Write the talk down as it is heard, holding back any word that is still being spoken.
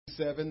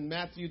57.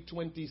 Matthew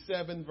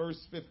 27,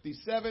 verse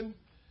 57.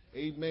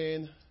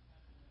 Amen.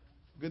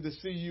 Good to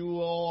see you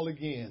all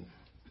again.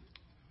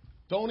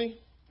 Tony,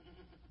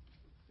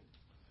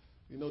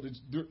 you know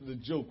the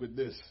joke with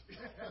this.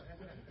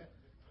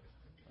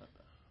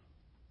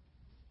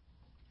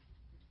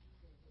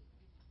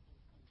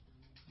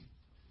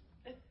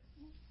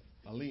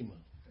 Halima.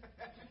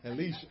 At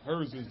least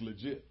hers is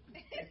legit.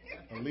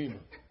 Halima.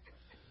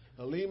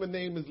 Halima's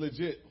name is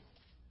legit.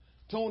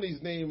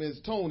 Tony's name is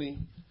Tony,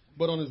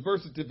 but on his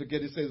birth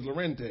certificate it says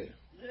Lorente.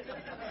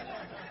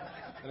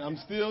 And I'm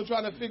still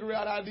trying to figure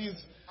out how these,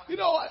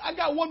 I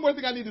got one more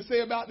thing I need to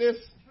say about this.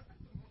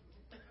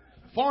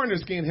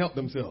 Foreigners can't help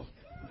themselves.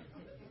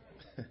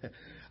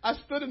 I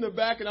stood in the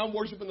back and I'm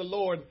worshiping the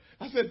Lord.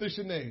 I said to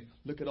Shanae,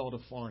 look at all the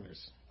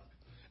foreigners.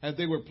 As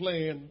they were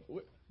playing,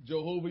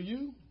 Jehovah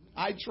you,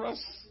 I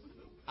trust,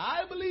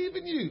 I believe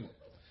in you.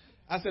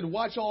 I said,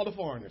 watch all the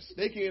foreigners.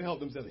 They can't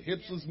help themselves. The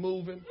hips was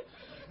moving.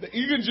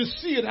 You can just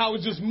see it, how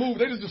it just moved.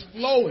 They just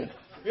flowing.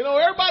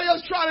 Everybody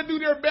else trying to do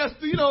their best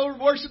to,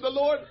 worship the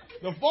Lord.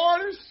 The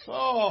foreigners,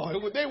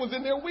 they was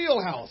in their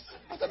wheelhouse.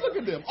 I said, look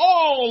at them,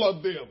 all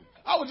of them.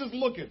 I was just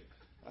looking.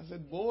 I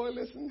said, boy,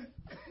 listen,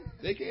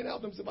 they can't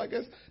help themselves, I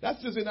guess.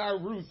 That's just in our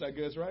roots, I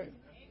guess, right?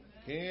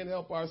 Can't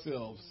help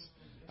ourselves.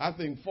 I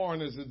think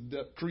foreigners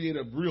create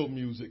a real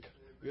music.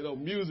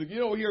 Music. You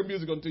don't hear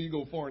music until you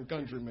go foreign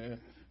country, man.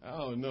 I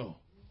don't know.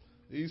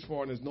 These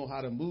foreigners know how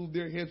to move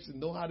their hips and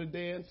know how to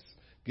dance.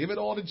 Give it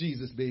all to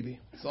Jesus, baby.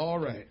 It's all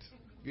right.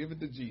 Give it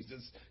to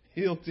Jesus.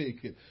 He'll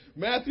take it.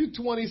 Matthew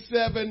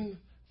 27,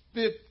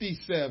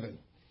 57.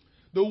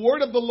 The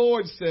word of the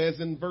Lord says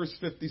in verse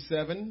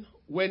 57,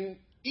 when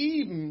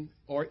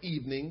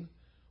evening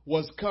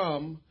was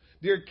come,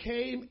 there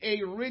came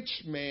a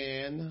rich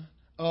man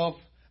of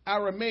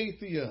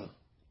Arimathea,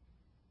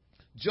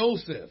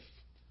 Joseph,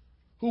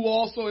 who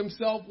also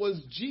himself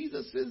was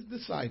Jesus'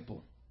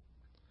 disciple.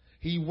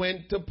 He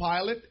went to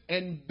Pilate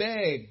and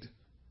begged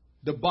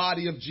the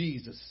body of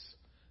Jesus.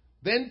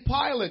 Then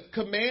Pilate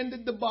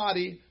commanded the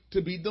body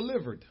to be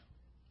delivered.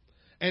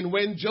 And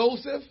when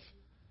Joseph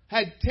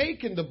had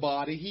taken the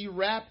body, he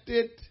wrapped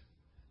it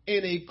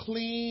in a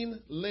clean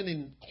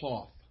linen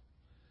cloth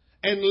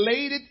and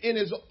laid it in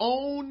his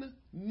own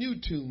new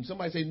tomb.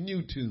 Somebody say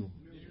new tomb.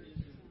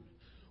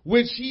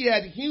 Which he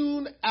had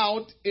hewn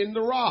out in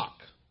the rock.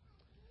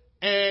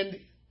 And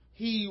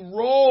he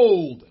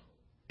rolled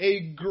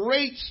a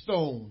great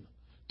stone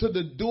to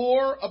the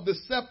door of the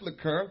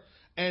sepulchre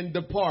and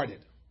departed.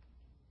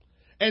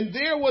 And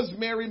there was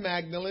Mary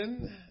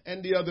Magdalene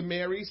and the other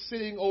Mary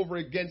sitting over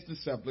against the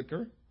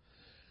sepulchre.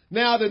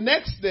 Now the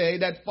next day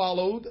that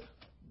followed,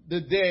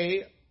 the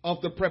day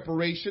of the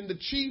preparation, the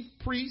chief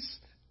priests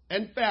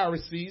and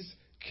Pharisees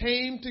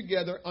came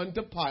together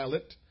unto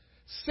Pilate,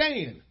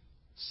 saying,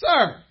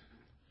 Sir,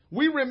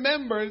 we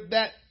remember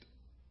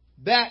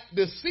that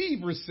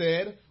deceiver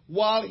said,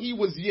 while he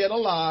was yet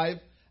alive,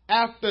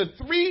 after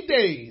 3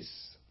 days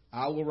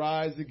I will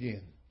rise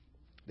again.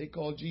 They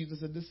called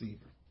Jesus a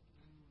deceiver.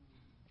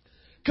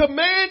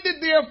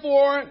 Commanded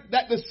therefore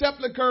that the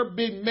sepulchre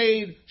be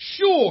made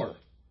sure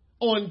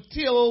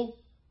until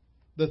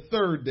the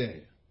third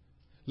day,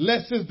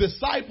 lest his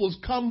disciples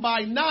come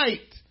by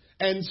night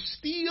and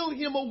steal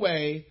him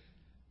away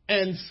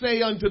and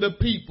say unto the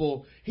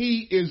people,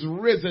 he is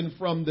risen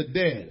from the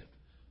dead.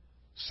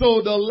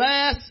 So the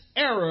last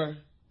error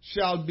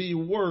shall be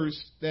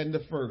worse than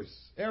the first.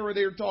 Error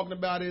they're talking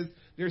about is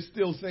they're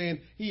still saying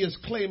he is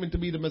claiming to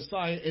be the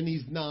Messiah and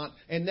he's not.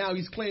 And now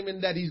he's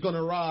claiming that he's going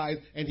to rise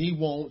and he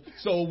won't.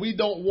 So we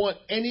don't want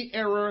any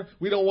error.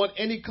 We don't want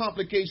any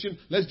complication.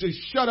 Let's just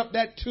shut up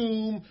that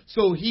tomb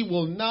so he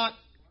will not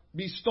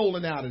be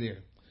stolen out of there.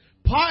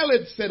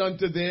 Pilate said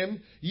unto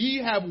them,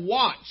 ye have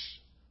watched.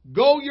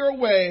 Go your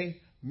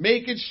way.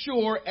 Make it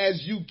sure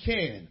as you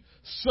can.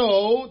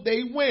 So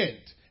they went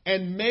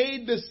and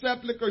made the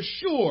sepulchre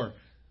sure,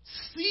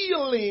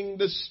 sealing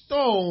the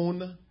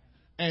stone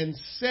and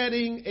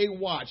setting a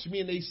watch.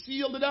 Meaning they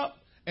sealed it up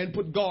and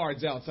put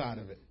guards outside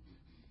of it.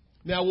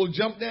 Now we'll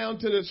jump down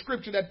to the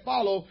scripture that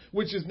follow,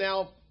 which is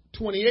now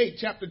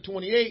chapter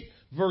 28,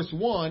 verse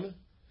 1.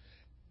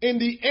 In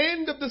the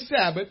end of the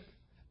Sabbath,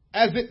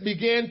 as it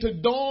began to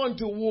dawn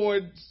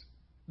towards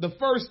the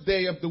first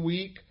day of the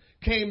week,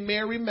 came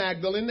Mary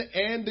Magdalene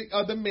and the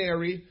other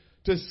Mary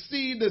to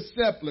see the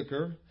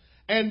sepulchre.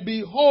 And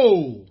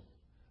behold,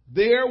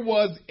 there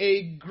was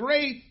a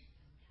great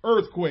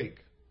earthquake.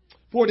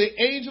 For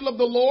the angel of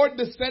the Lord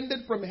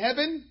descended from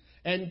heaven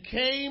and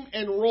came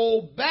and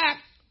rolled back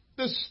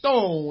the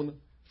stone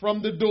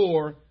from the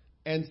door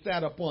and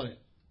sat upon it.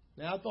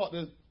 Now, I thought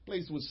the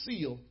place was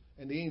sealed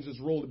and the angels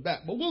rolled it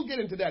back. But we'll get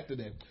into that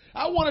today.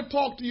 I want to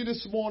talk to you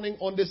this morning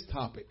on this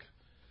topic.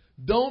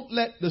 Don't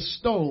let the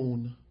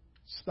stone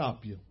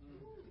stop you.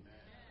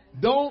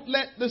 Don't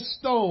let the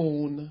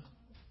stone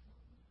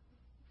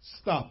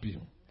stop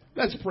you.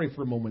 Let's pray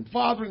for a moment.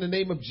 Father, in the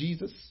name of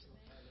Jesus,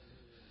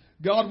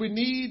 God, we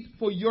need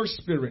for your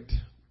spirit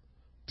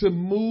to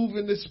move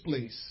in this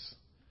place,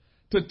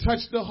 to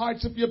touch the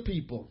hearts of your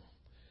people.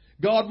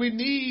 God, we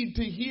need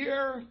to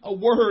hear a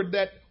word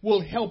that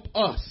will help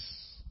us.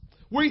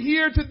 We're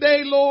here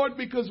today, Lord,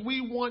 because we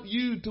want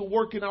you to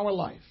work in our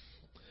life.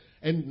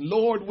 And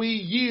Lord, we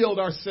yield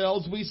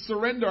ourselves, we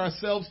surrender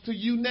ourselves to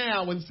you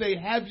now and say,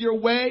 have your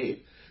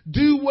way.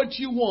 Do what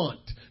you want.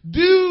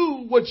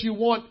 Do what you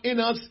want in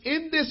us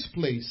in this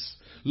place.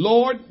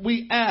 Lord,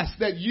 we ask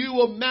that you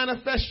will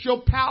manifest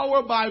your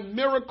power by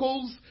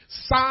miracles,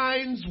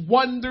 signs,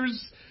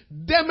 wonders,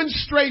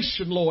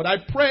 demonstration, Lord. I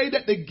pray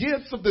that the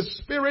gifts of the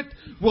Spirit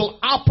will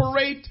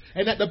operate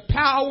and that the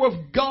power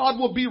of God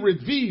will be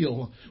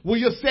revealed. Will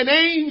you send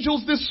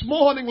angels this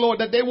morning, Lord,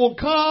 that they will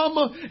come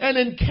and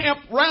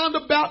encamp round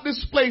about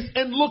this place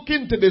and look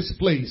into this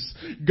place.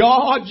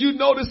 God, you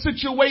know the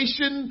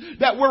situation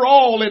that we're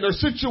all in, or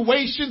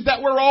situations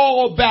that we're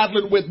all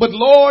battling with. But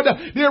Lord,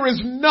 there is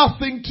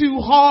nothing too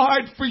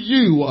hard for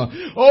you.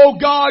 Oh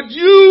God,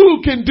 you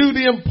can do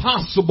the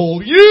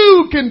impossible.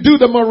 You can do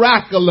the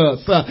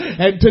miraculous.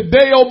 And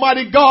today,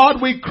 Almighty God,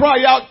 we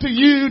cry out to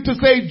you to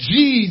say,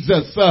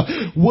 Jesus,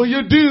 will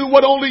you do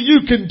what only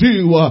you can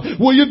do?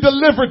 Will you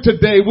deliver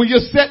today? Will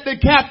you set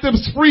the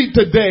captives free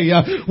today?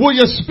 Will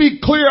you speak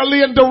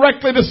clearly and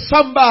directly to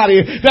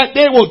somebody that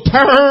they will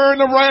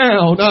turn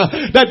around,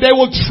 that they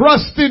will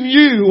trust in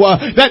you,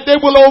 that they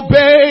will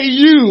obey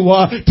you?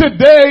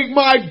 Today,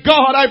 my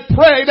God, I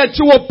pray that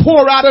you will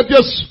pour out of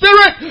your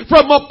Spirit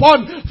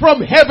from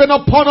heaven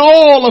upon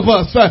all of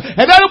us,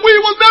 and that we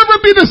will never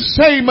be the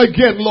same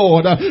again,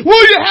 Lord.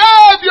 Will you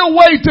have your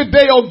way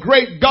today, oh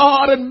great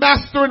God and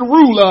Master and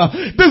Ruler,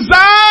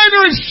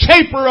 designer and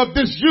shaper of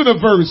this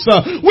universe?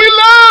 We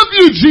love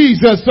you,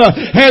 Jesus,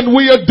 and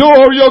we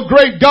adore your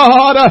great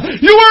God.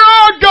 You are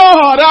our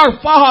God, our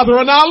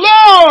Father, and our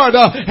Lord,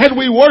 and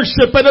we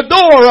worship and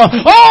adore.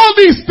 All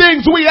these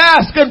things we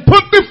ask and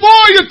put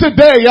before you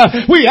today.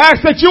 We ask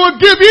that you would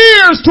give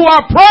ears to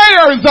our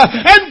prayers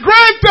and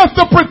grant us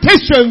the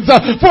petitions,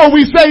 for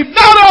we say,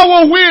 not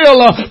our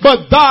will,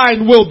 but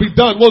thine will be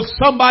done. Will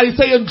somebody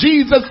say in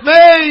Jesus'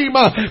 name?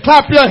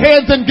 Clap your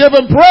hands and give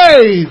him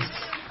praise.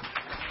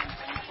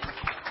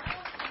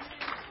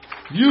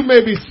 You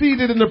may be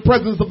seated in the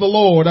presence of the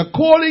Lord.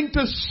 According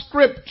to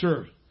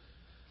Scripture,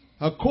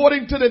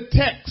 according to the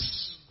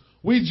text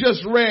we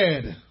just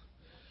read,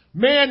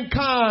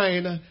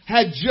 mankind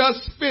had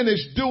just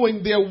finished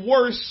doing their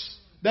worst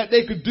that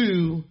they could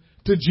do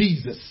to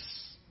Jesus.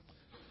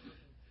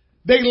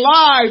 They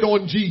lied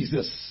on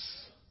Jesus.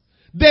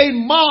 They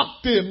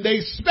mocked him.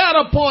 They spat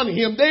upon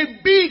him. They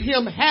beat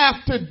him half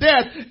to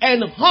death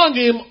and hung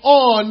him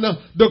on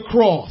the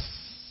cross.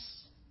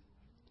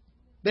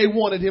 They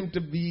wanted him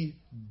to be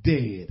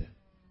dead.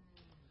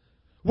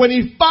 When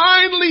he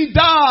finally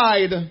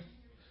died,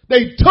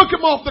 they took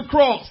him off the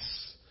cross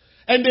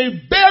and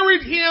they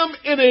buried him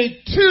in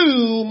a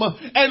tomb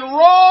and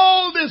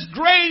rolled this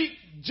great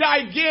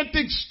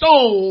gigantic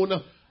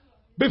stone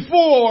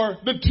before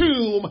the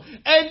tomb,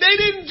 and they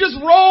didn't just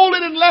roll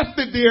it and left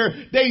it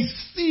there. They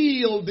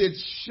sealed it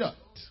shut.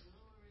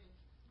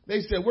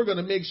 They said, we're going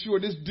to make sure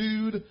this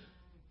dude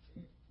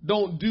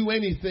don't do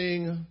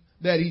anything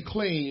that he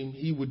claimed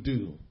he would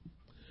do.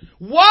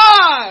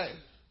 Why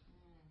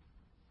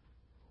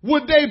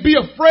would they be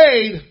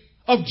afraid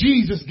of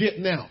Jesus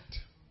getting out?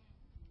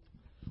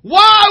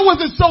 Why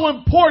was it so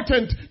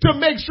important to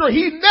make sure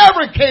he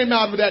never came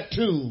out of that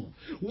tomb?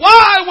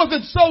 Why was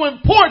it so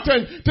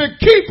important to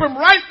keep him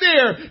right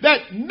there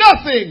that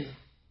nothing,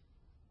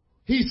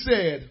 he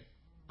said,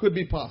 could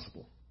be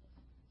possible?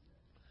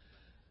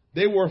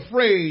 They were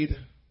afraid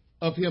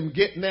of him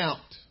getting out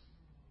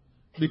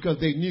because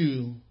they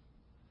knew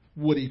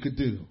what he could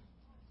do.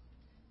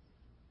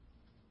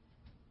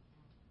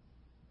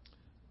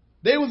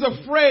 They was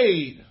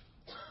afraid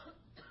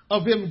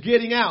of him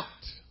getting out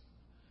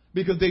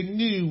because they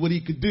knew what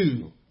he could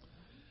do.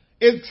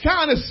 It's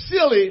kind of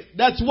silly.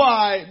 That's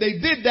why they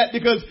did that,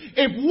 because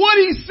if what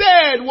he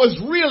said was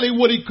really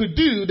what he could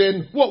do,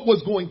 then what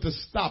was going to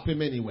stop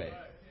him anyway?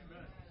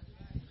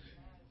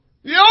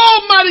 The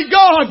Almighty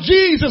God,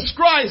 Jesus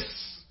Christ,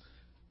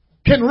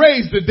 can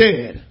raise the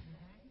dead.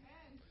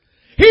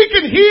 He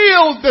can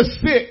heal the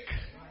sick.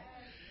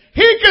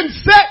 He can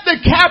set the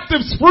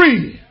captives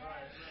free.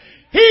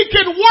 He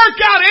can work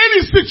out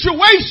any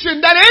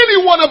situation that any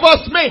one of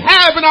us may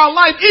have in our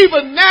life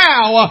even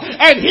now,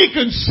 and he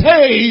can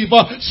save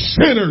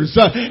sinners.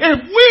 If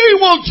we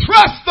will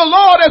trust the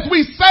Lord, as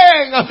we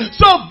sang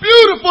so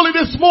beautifully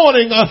this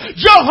morning,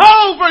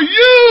 Jehovah,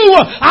 you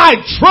I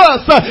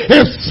trust.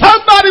 If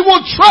somebody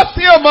will trust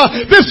him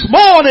this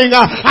morning,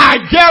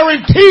 I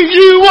guarantee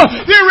you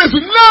there is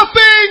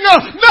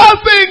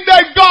nothing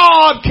that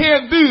God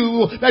can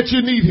do that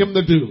you need him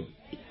to do.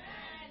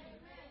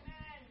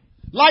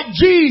 Like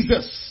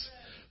Jesus,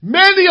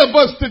 many of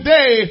us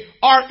today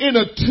are in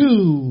a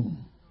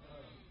tomb.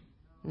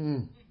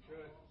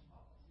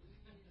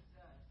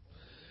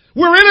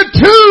 We're in a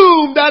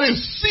tomb that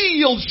is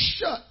sealed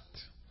shut.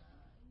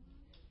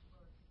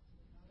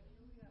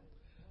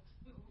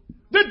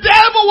 The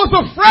devil devil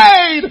was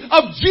afraid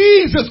of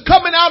Jesus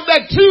coming out of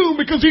that tomb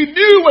because he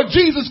knew what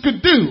Jesus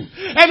could do.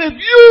 And if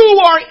you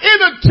are in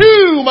a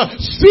tomb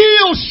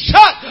sealed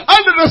shut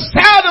under the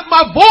sound of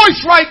my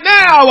voice right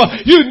now,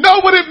 you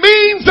know what it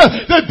means?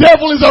 The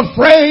devil is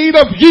afraid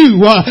of you.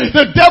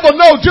 The devil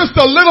knows just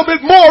a little bit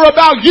more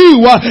about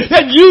you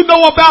than you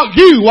know about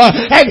you.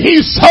 And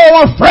he's so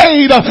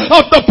afraid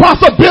of the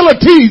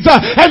possibilities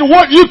and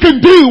what you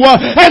can do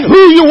and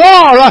who you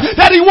are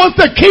that he wants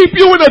to keep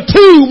you in a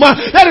tomb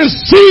that is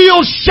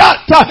sealed shut,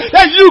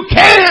 that you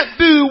can't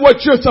do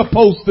what you're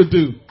supposed to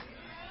do.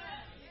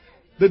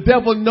 The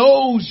devil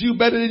knows you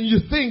better than you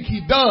think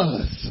he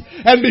does.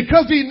 And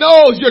because he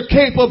knows your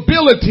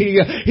capability,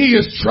 he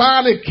is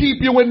trying to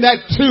keep you in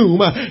that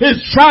tomb.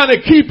 He's trying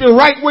to keep you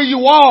right where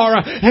you are.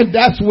 And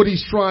that's what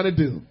he's trying to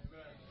do.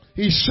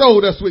 He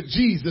showed us with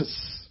Jesus.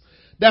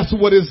 That's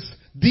what his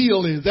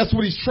deal is. That's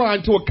what he's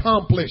trying to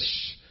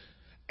accomplish.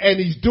 And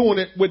he's doing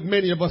it with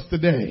many of us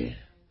today.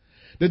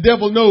 The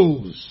devil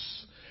knows.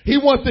 He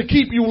wants to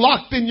keep you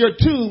locked in your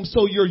tomb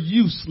so you're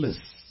useless.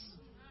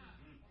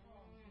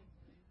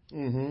 He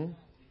knows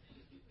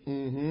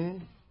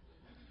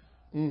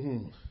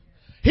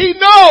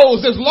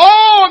as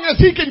long as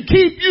he can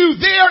keep you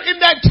there in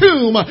that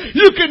tomb,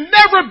 you can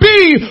never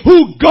be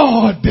who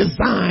God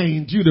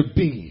designed you to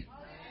be.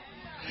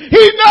 He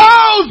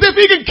knows if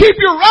he can keep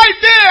you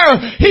right there,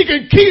 he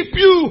can keep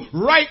you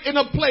right in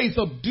a place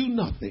of do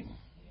nothing.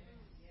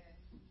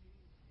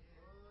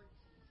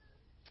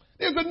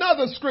 There's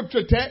another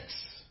scripture text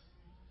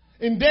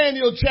in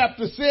Daniel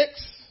chapter 6,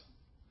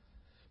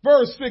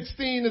 verse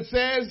 16. It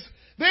says,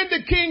 then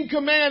the king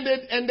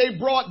commanded, and they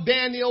brought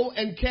Daniel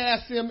and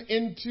cast him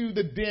into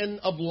the den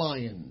of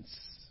lions.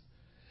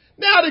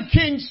 Now the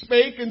king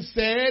spake and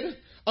said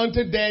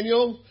unto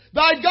Daniel,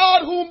 thy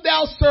God whom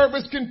thou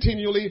servest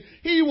continually,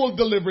 he will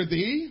deliver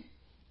thee.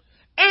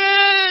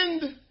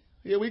 And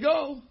here we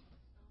go.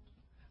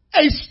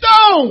 A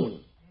stone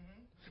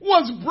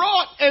was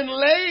brought and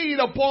laid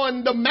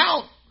upon the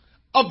mount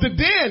of the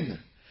den.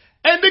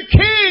 And the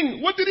king,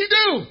 what did he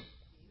do?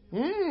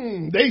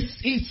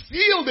 He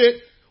sealed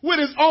it with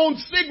his own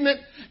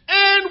signet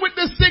and with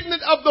the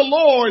signet of the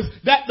Lord,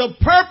 that the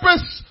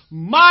purpose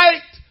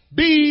might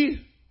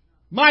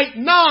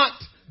not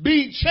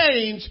be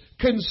changed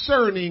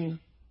concerning.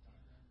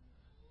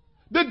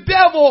 The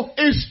devil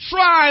is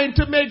trying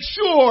to make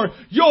sure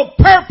your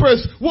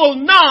purpose will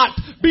not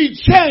be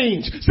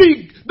changed.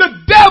 See, the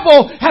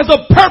devil has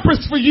a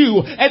purpose for you,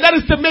 and that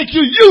is to make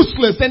you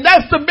useless, and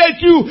that's to make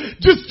you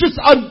just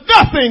a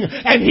nothing,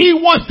 and he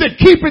wants to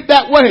keep it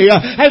that way.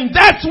 And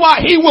that's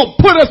why he will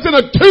put us in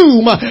a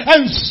tomb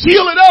and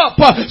seal it up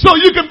so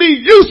you can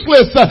be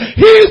useless.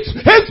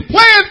 His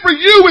plan for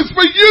you is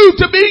for you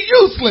to be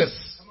useless.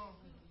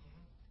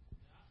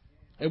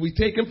 And we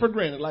take him for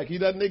granted, like he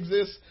doesn't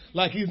exist,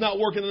 like he's not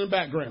working in the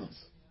backgrounds.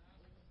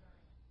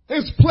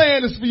 His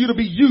plan is for you to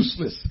be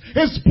useless.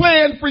 His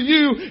plan for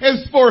you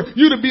is for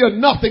you to be a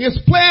nothing. His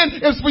plan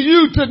is for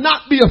you to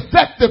not be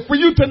effective, for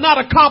you to not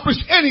accomplish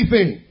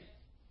anything.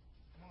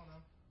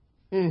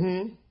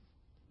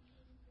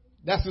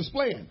 That's his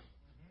plan.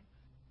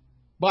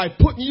 By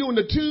putting you in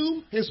the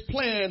tomb, his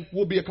plan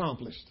will be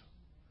accomplished.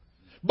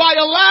 By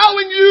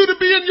allowing you to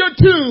be in your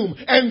tomb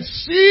and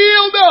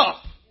sealed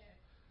up,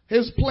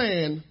 his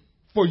plan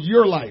for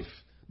your life,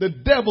 the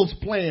devil's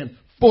plan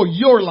for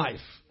your life,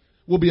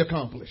 will be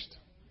accomplished.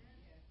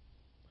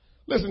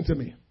 Listen to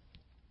me.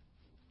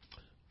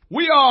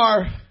 We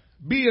are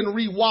being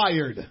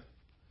rewired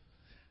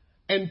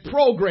and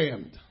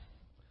programmed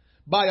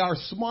by our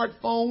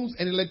smartphones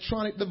and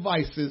electronic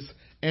devices,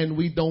 and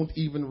we don't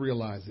even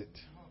realize it.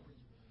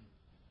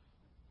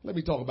 Let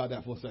me talk about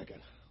that for a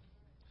second.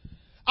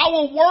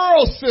 Our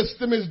world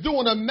system is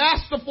doing a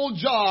masterful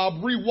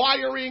job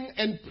rewiring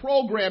and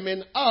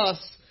programming us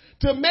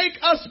to make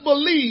us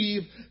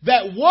believe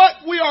that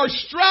what we are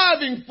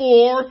striving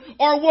for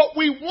or what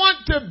we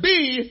want to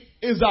be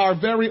is our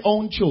very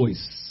own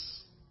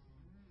choice.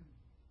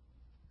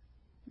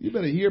 You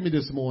better hear me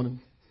this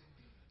morning.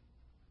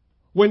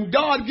 When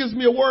God gives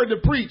me a word to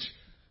preach,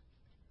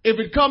 if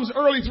it comes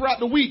early throughout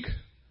the week,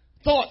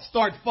 thoughts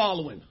start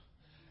following.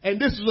 And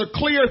this is a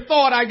clear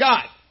thought I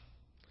got.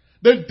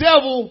 The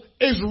devil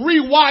is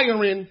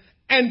rewiring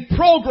and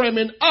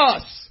programming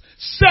us,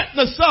 setting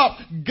us up,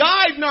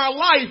 guiding our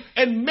life,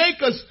 and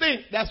make us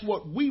think that's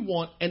what we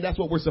want and that's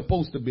what we're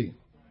supposed to be.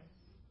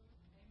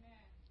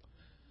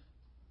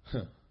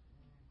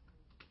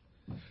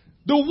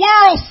 The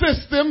world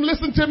system,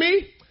 listen to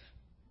me,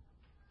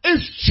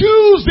 is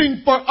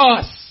choosing for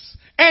us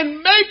and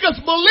make us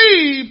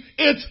believe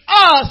it's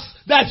us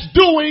that's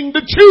doing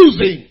the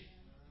choosing.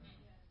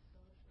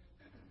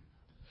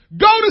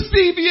 Go to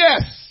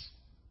CVS.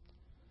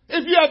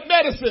 If you have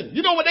medicine,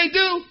 you know what they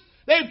do?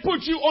 They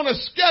put you on a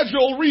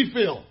scheduled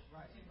refill.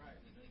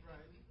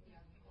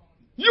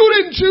 You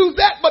didn't choose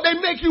that, but they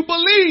make you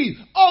believe,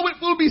 oh,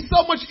 it will be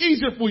so much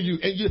easier for you.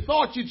 And you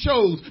thought you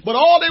chose. But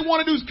all they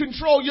want to do is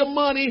control your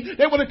money.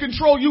 They want to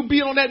control you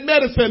being on that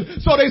medicine.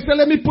 So they say,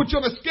 let me put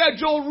you on a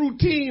schedule,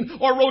 routine,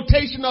 or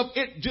rotation of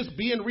it just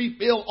being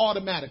refilled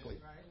automatically.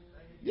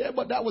 Yeah,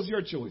 but that was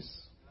your choice.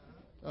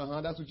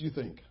 That's what you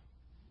think.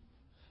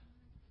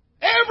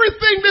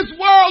 Everything this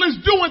world is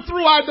doing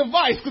through our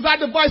device, because our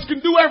device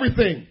can do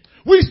everything.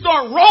 We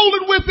start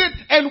rolling with it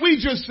and we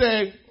just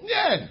say,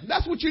 yeah,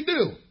 that's what you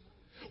do.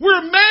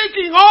 We're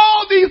making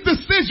all these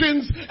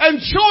decisions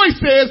and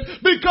choices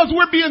because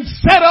we're being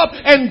set up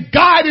and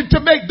guided to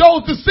make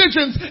those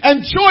decisions and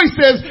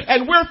choices,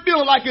 and we're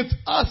feeling like it's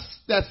us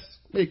that's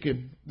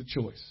making the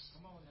choice.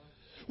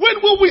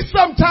 When will we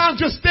sometimes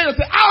just stand and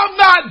say, I'm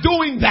not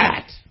doing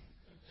that?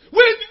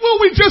 When will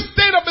we just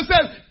stand up and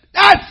say,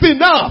 that's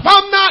enough,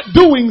 I'm not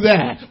doing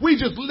that? We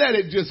just let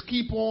it just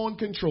keep on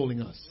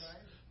controlling us.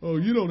 Oh,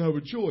 you don't have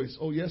a choice.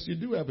 Oh, yes, you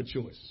do have a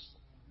choice.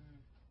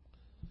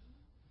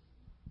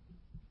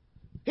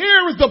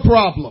 Here is the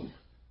problem.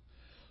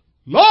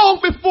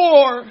 Long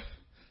before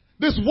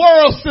this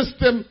world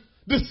system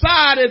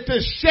decided to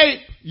shape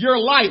your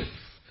life,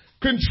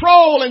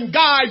 control and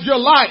guide your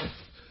life,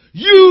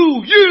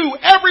 you,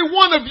 every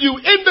one of you,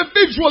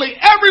 individually,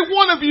 every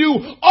one of you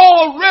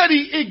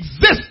already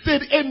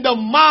existed in the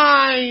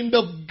mind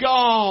of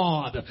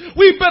God.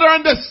 We better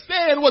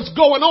understand what's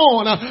going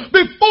on.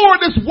 Before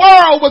this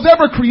world was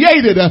ever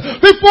created,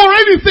 before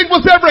anything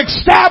was ever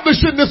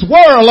established in this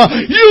world,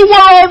 you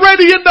were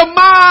already in the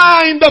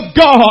mind of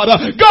God.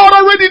 God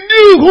already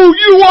knew who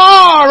you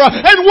are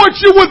and what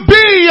you would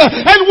be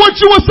and what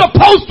you were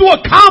supposed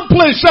to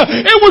accomplish.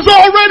 It was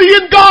already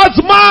in God's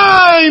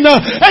mind,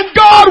 and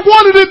God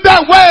wanted it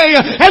that way,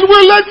 and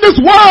we're letting this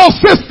world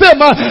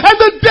system and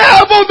the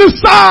devil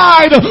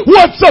decide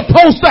what's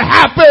supposed to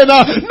happen.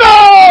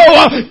 No!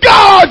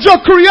 God, your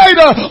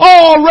creator,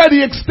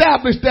 already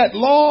established that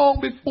long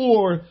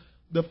before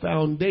the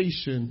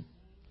foundation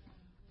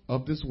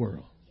of this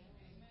world.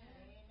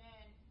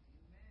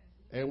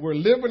 And we're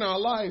living our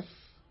life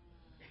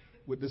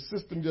with the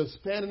system just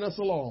fanning us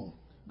along.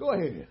 Go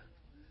ahead.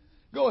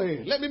 Go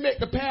ahead. Let me make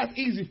the path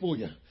easy for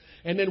you.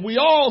 And then we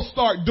all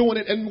start doing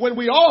it. And when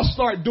we all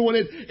start doing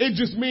it, it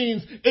just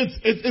means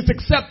it's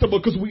acceptable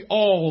because we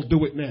all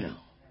do it now.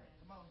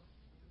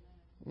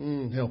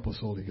 Help us,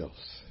 Holy Ghost.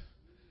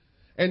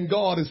 And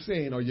God is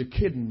saying, are you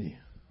kidding me?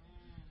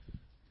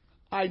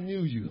 I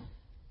knew you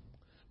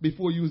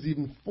before you was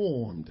even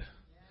formed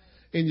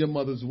in your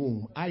mother's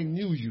womb. I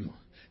knew you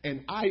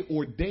and I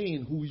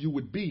ordained who you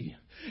would be.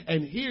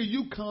 And here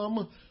you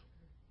come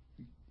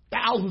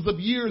thousands of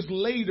years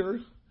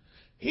later.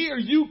 Here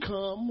you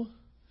come.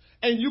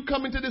 And you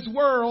come into this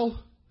world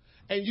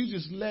and you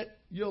just let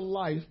your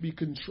life be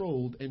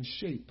controlled and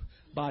shaped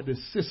by the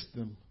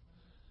system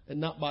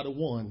and not by the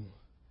one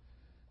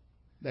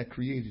that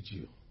created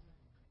you.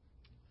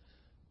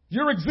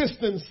 Your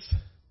existence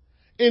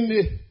in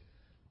the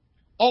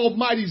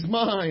Almighty's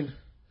mind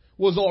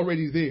was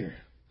already there.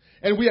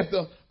 And we have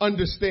to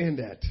understand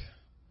that.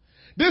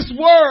 This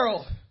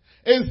world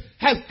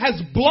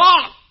has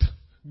blocked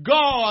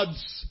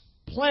God's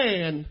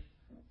plan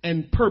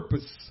and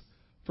purpose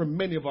for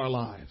many of our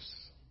lives.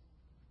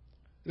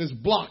 It has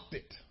blocked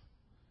it.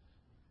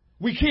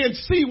 We can't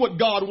see what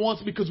God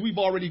wants because we've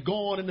already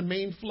gone in the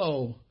main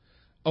flow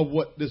of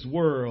what this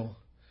world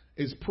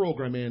is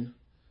programming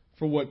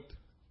for what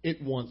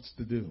it wants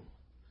to do.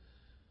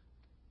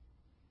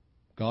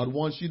 God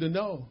wants you to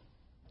know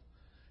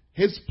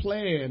His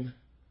plan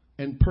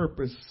and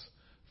purpose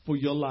for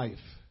your life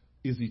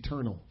is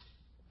eternal.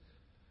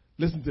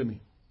 Listen to me.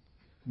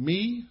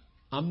 Me,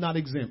 I'm not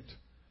exempt.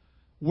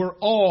 We're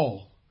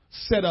all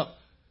set up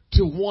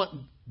to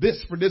want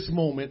this for this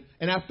moment,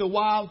 and after a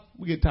while,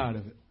 we get tired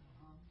of it.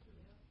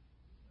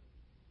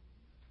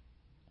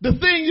 The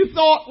thing you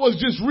thought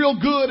was just real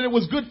good and it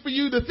was good for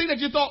you, the thing that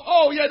you thought,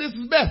 oh yeah, this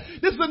is best.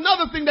 This is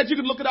another thing that you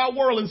can look at our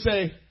world and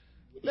say,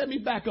 let me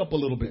back up a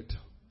little bit.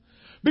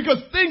 Because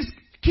things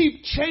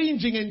keep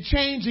changing and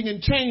changing and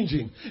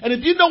changing. And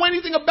if you know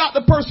anything about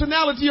the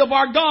personality of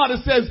our God, it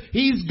says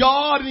He's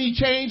God and He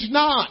changed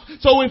not.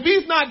 So if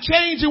He's not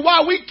changing,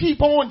 why we keep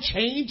on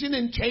changing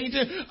and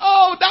changing?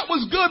 Oh, that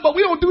was good, but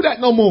we don't do that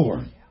no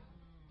more.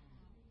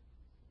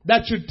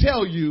 That should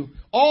tell you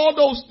all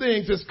those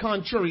things is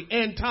contrary,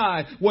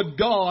 anti what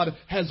God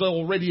has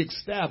already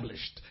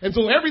established. And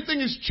so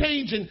everything is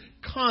changing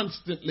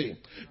constantly.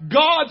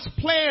 God's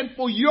plan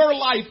for your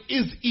life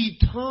is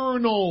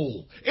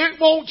eternal. It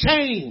won't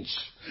change.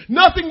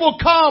 Nothing will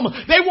come.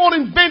 They won't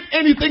invent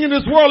anything in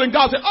this world and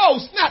God said, oh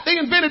snap, they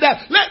invented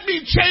that. Let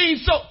me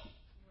change. So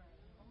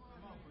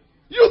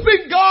you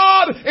think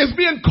God is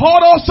being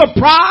caught off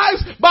surprise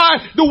by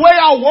the way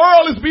our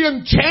world is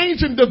being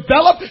changed and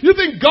developed? You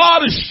think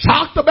God is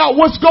shocked about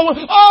what's going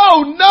on?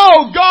 Oh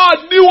no,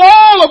 God knew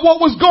all of what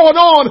was going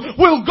on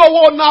will go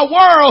on in our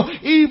world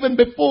even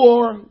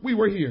before we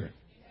were here.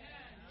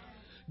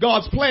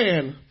 God's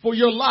plan for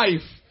your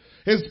life,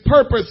 His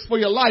purpose for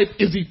your life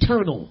is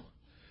eternal.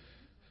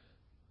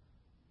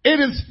 It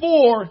is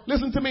for,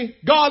 listen to me,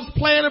 God's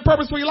plan and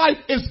purpose for your life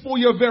is for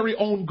your very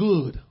own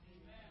good.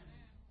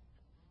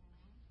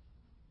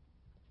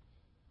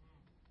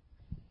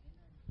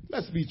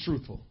 Let's be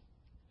truthful.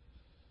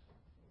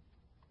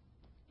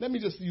 Let me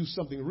just use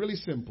something really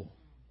simple.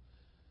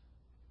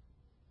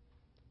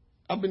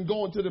 I've been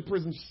going to the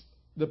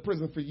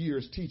prison for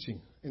years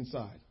teaching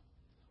inside.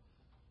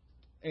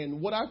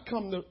 And what I've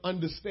come to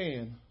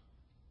understand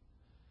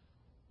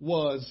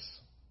was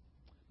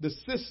the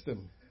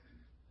system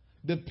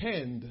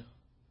depend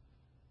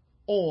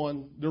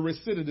on the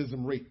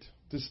recidivism rate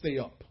to stay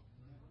up.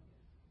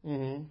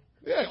 Mm-hmm.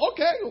 Yeah,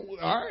 okay.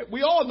 All right.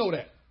 We all know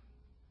that.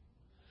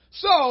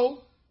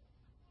 So,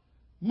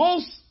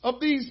 most of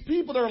these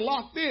people that are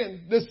locked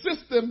in, the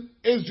system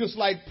is just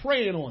like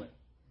preying on it.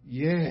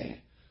 Yeah.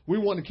 We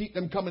want to keep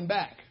them coming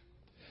back.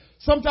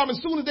 Sometimes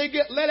as soon as they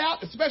get let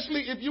out,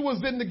 especially if you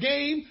was in the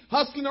game,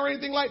 hustling or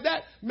anything like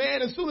that,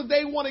 man, as soon as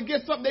they want to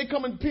get something, they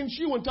come and pinch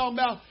you and talk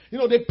about,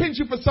 they pinch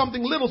you for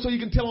something little so you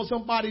can tell on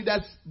somebody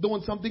that's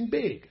doing something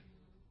big.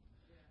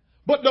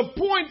 But the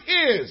point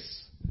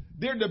is,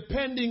 they're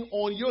depending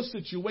on your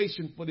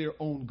situation for their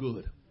own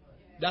good.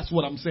 That's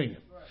what I'm saying.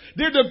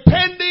 They're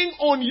depending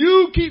on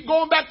you keep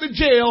going back to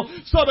jail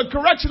so the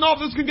correction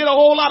officers can get a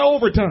whole lot of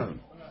overtime.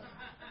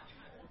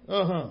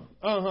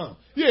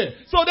 Yeah.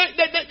 So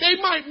they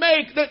might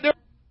make that.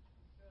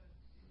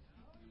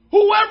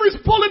 Whoever's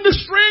pulling the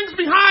strings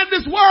behind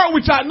this world,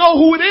 which I know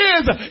who it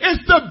is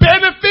to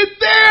benefit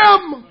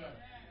them.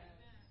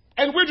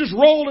 And we're just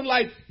rolling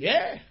like,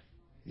 yeah.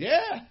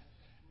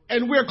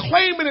 And we're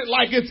claiming it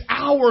like it's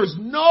ours.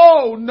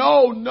 No.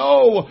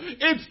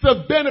 It's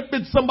to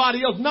benefit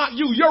somebody else, not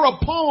you. You're a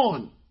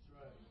pawn.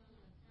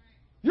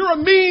 You're a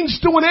means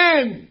to an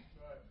end.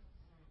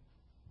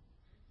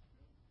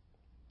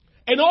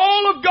 And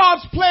all of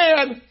God's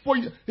plan for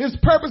his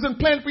purpose and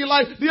plan for your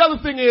life, the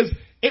other thing is,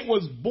 it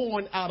was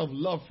born out of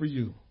love for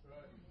you.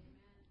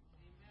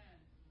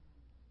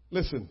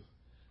 Listen,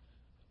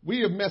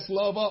 we have messed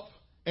love up,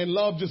 and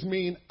love just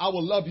means I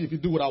will love you if you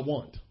do what I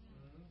want.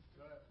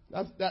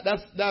 That's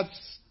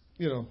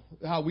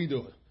how we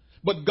do it.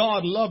 But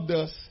God loved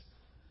us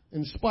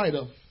in spite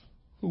of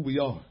who we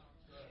are.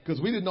 Because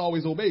we didn't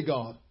always obey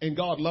God, and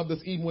God loved us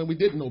even when we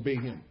didn't obey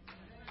him.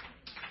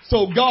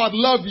 So God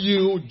loved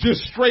you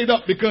just straight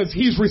up because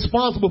he's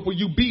responsible for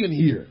you being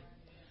here.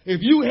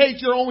 If you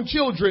hate your own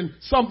children,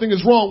 something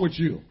is wrong with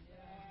you.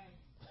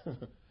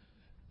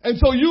 And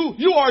so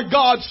you are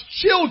God's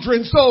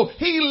children, so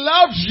he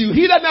loves you.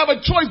 He doesn't have a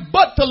choice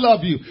but to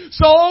love you.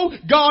 So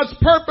God's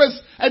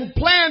purpose and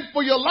plan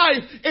for your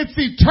life, it's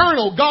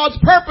eternal. God's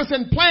purpose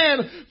and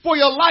plan for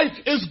your life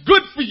is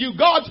good for you.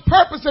 God's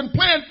purpose and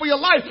plan for your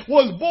life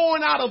was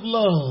born out of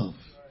love.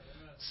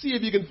 See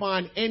if you can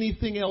find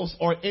anything else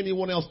or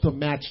anyone else to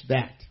match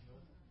that.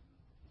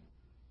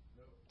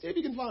 See if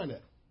you can find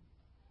it.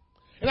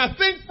 And I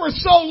think for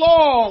so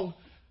long,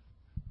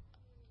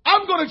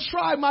 I'm going to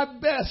try my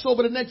best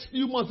over the next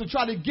few months to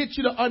try to get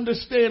you to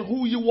understand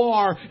who you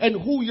are and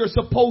who you're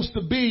supposed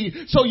to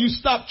be, so you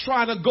stop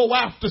trying to go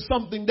after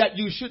something that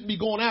you shouldn't be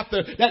going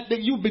after, that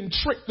you've been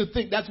tricked to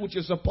think that's what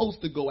you're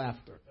supposed to go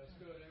after.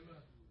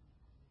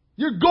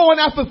 You're going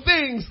after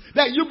things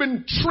that you've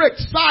been tricked,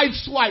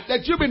 sideswiped,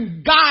 that you've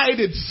been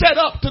guided, set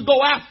up to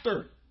go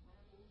after.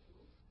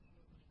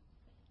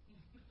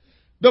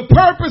 The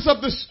purpose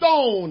of the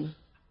stone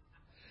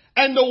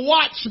and the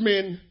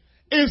watchman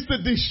is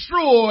to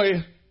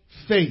destroy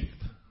faith.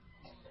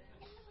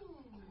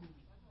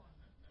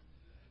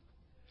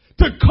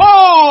 To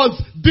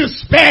cause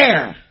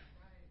despair.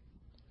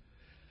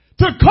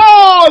 To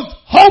cause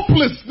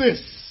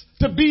hopelessness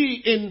to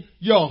be in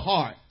your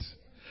heart.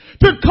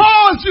 To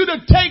cause you to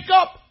take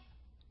up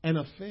an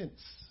offense.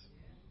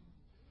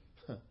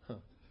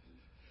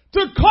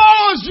 To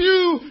cause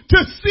you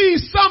to see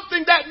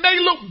something that may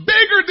look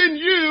bigger than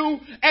you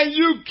and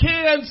you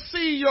can't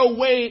see your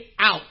way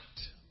out.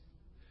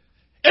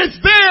 It's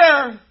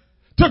there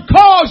to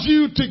cause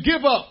you to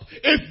give up.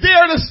 It's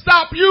there to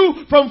stop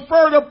you from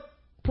further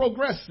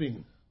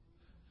progressing.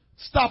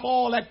 Stop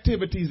all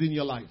activities in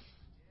your life.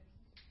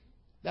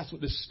 That's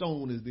what the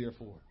stone is there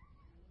for.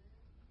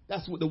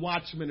 That's what the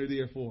watchmen are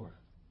there for.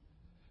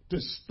 To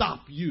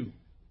stop you.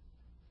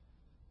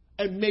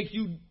 And make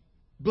you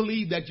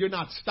believe that you're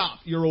not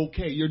stopped. You're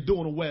okay. You're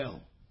doing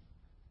well.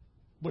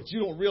 But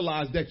you don't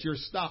realize that you're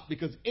stopped,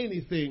 because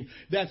anything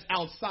that's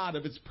outside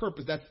of its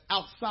purpose, that's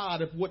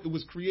outside of what it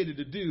was created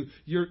to do,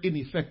 you're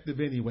ineffective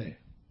anyway.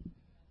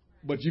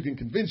 But you can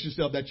convince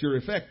yourself that you're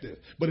effective.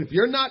 But if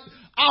you're not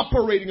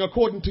operating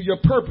according to your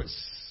purpose,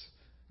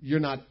 you're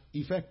not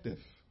effective.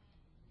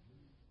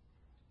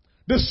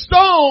 The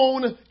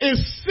stone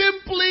is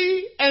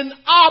simply an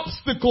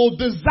obstacle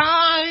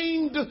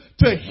designed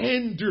to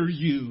hinder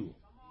you.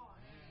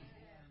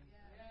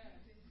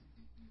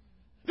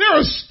 There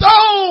are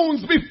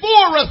stones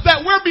before us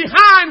that we're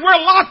behind.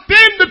 We're locked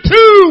in the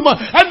tomb,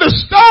 and the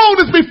stone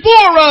is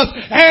before us,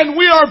 and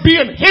we are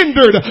being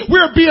hindered.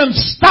 We're being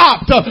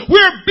stopped.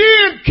 We're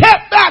being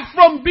kept back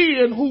from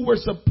being who we're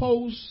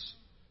supposed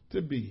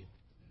to be.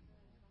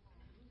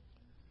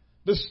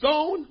 The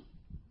stone,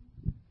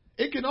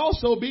 it can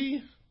also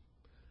be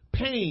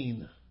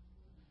pain,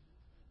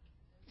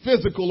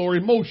 physical or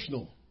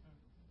emotional.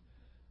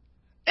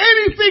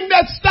 Anything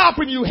that's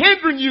stopping you,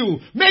 hindering you,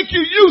 make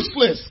you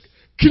useless,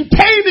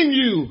 containing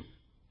you,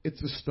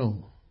 it's a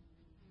stone.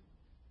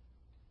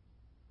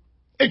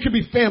 It could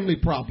be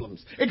family problems.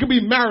 It could be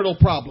marital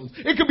problems.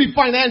 It could be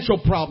financial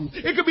problems.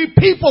 It could be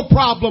people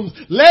problems.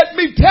 Let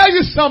me tell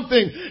you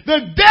something.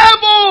 The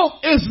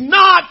devil is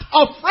not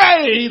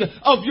afraid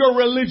of your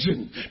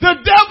religion. The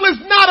devil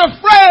is not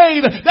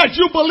afraid that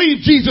you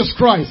believe Jesus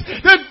Christ.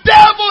 The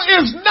devil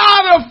is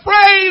not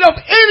afraid of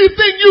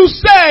anything you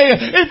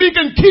say if he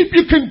can keep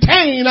you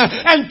contained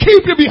and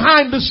keep you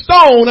behind the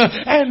stone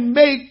and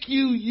make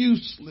you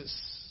useless.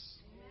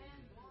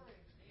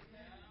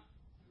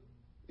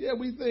 Yeah,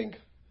 we think,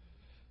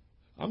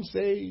 I'm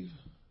saved,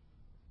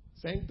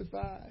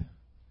 sanctified,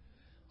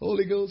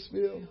 Holy Ghost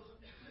filled,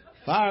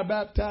 fire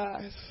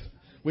baptized,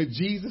 with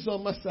Jesus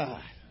on my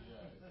side.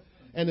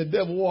 And the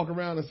devil walk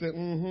around and say,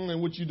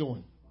 and what you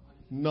doing?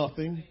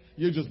 Nothing.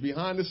 You're just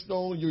behind the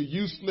stone. You're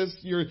useless.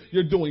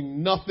 You're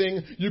doing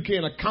nothing. You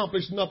can't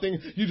accomplish nothing.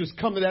 You just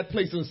come to that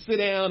place and sit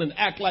down and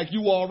act like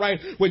you all right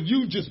when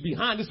you just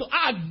behind the stone.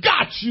 I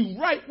got you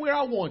right where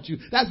I want you.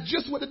 That's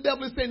just what the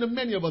devil is saying to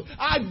many of us.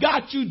 I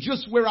got you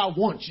just where I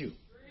want you.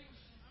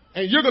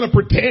 And you're going to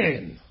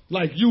pretend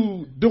like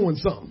you doing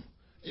something.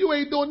 You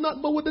ain't doing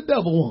nothing but what the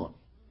devil wants.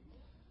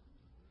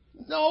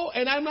 No,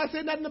 and I'm not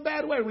saying that in a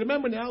bad way.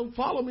 Remember now,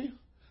 follow me.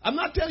 I'm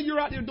not telling you you're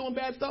out there doing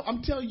bad stuff.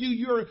 I'm telling you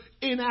you're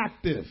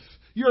inactive.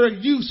 You're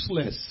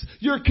useless.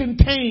 You're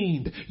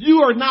contained.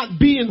 You are not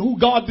being who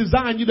God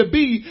designed you to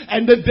be,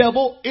 and the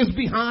devil is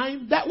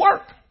behind that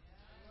work.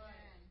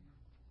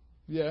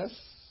 Yes.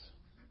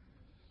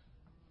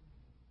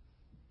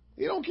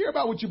 He don't care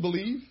about what you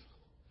believe.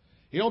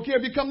 He don't care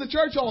if you come to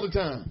church all the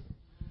time.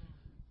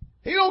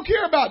 He don't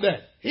care about that.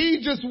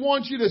 He just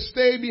wants you to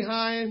stay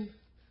behind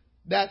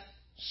that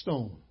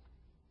stone.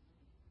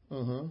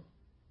 The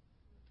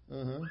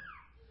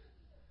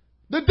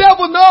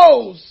devil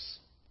knows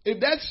if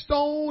that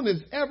stone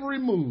is ever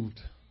removed,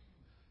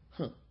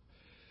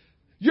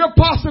 your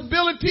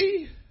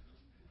possibility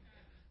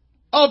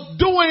of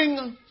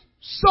doing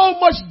so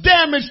much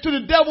damage to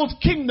the devil's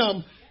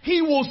kingdom, he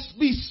will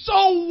be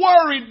so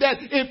worried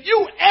that if you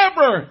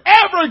ever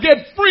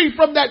get free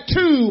from that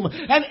tomb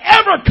and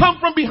ever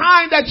come from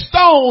behind that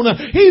stone,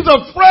 he's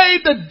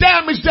afraid the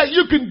damage that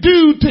you can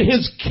do to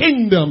his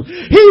kingdom.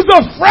 He's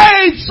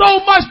afraid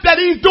so much that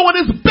he's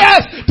doing his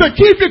best to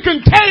keep you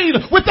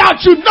contained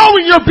without you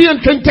knowing you're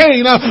being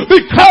contained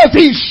because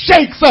he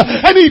shakes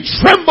and he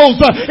trembles.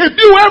 If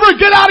you ever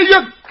get out of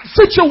your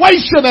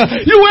situation,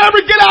 you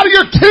ever get out of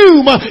your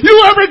tomb, you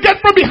ever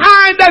get from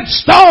behind that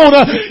stone,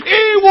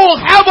 he will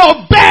have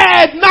a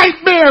bad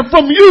nightmare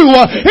from you.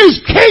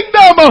 His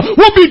kingdom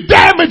will be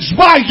damaged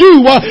by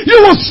you. You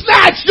will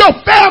snatch your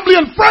family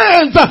and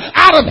friends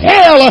out of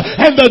hell,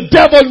 and the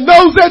devil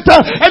knows it,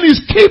 and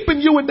he's keeping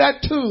you in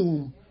that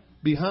tomb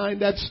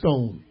behind that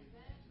stone.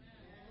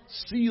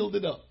 Sealed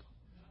it up.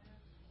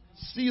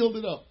 Sealed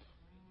it up.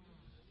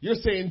 You're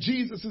saying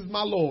Jesus is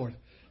my Lord.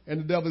 And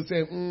the devil is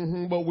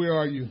saying, but where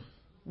are you?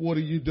 What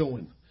are you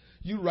doing?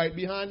 You right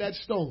behind that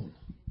stone.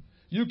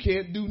 You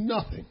can't do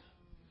nothing.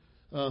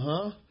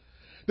 The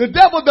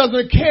devil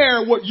doesn't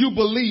care what you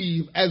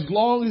believe as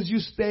long as you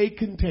stay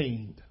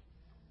contained.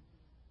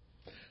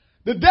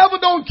 The devil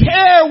don't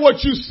care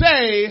what you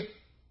say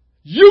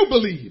you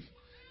believe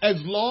as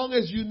long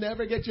as you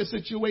never get your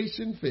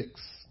situation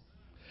fixed.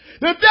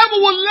 The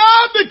devil will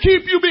love to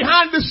keep you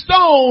behind the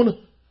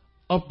stone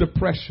of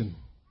depression.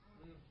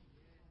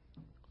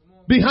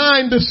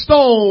 Behind the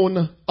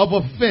stone of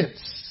offense.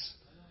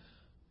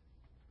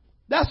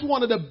 That's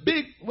one of the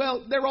big,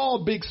 they're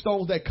all big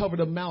stones that cover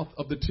the mouth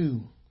of the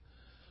tomb.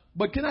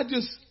 But can I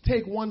just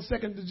take 1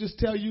 second to just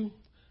tell you,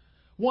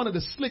 one of the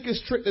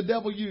slickest tricks the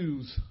devil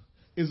uses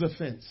is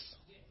offense.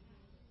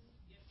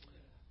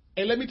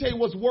 And let me tell you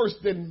what's worse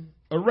than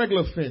a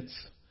regular offense.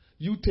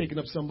 You taking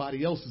up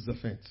somebody else's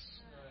offense.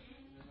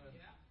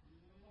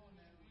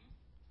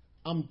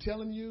 I'm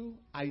telling you,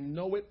 I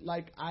know it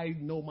like I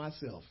know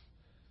myself.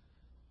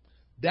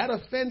 That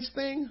offense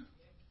thing,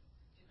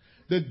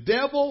 the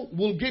devil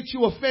will get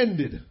you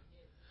offended.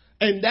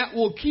 And that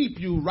will keep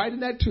you right in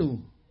that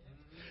tomb.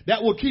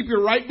 That will keep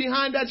you right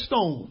behind that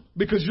stone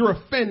because you're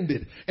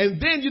offended. And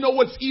then you know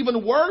what's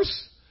even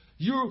worse?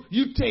 You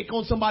take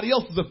on somebody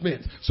else's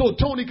offense. So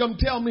Tony come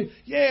tell me,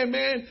 yeah,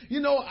 man,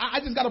 I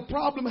just got a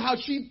problem how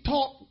she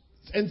talked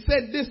and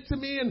said this to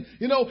me. And,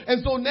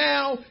 and so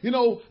now,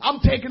 I'm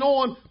taking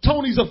on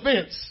Tony's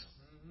offense.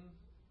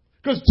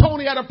 Because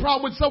Tony had a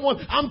problem with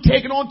someone, I'm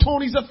taking on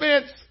Tony's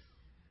offense.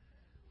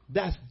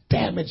 That's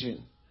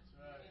damaging.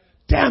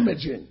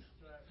 Damaging.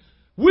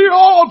 We're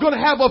all going to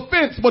have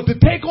offense, but to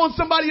take on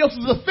somebody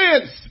else's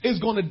offense is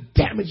going to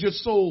damage your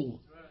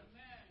soul.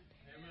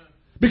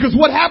 Because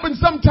what happens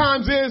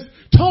sometimes is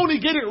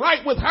Tony get it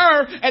right with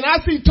her, and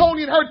I see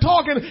Tony and her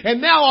talking, and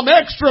now I'm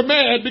extra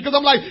mad because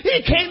I'm like,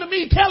 he came to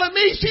me telling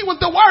me she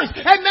was the worst,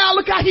 and now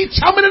look how he's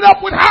chumming it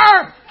up with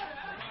her.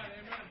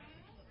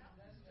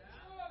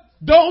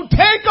 Don't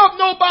take up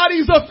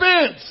nobody's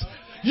offense.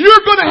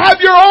 You're going to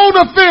have your own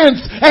offense,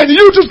 and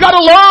you just got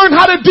to learn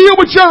how to deal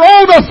with your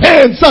own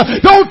offense.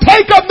 Don't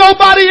take up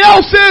nobody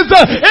else's.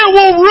 It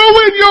will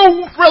ruin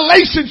your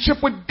relationship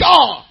with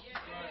God.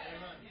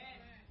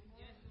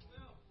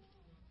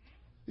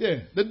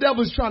 Yeah, the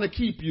devil's trying to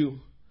keep you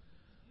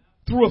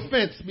through a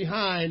fence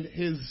behind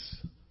his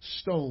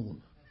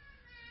stone.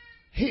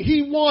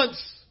 He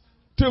wants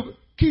to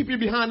keep you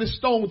behind his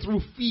stone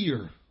through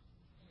fear.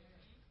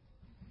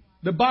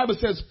 The Bible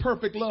says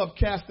perfect love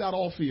casts out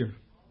all fear.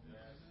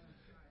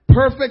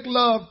 Perfect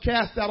love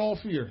casts out all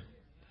fear.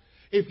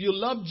 If you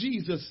love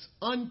Jesus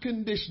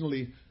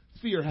unconditionally,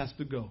 fear has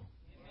to go.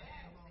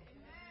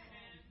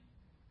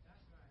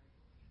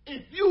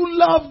 If you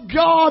love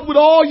God with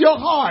all your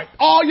heart,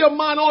 all your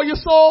mind, all your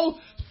soul,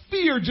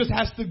 fear just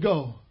has to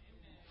go.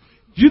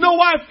 You know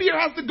why fear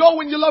has to go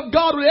when you love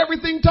God with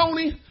everything,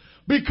 Tony?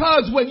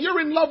 Because when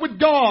you're in love with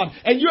God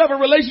and you have a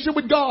relationship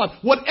with God,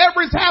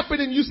 whatever is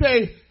happening, you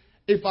say,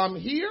 if I'm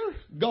here,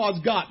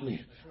 God's got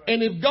me.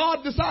 And if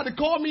God decided to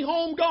call me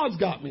home, God's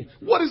got me.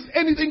 What is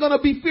anything going to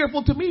be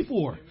fearful to me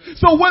for?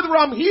 So whether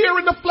I'm here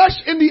in the flesh,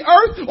 in the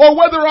earth, or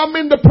whether I'm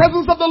in the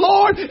presence of the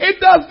Lord, it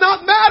does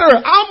not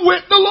matter. I'm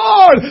with the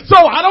Lord. So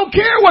I don't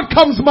care what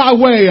comes my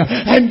way.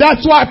 And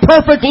that's why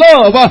perfect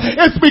love,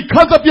 it's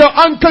because of your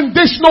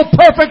unconditional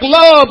perfect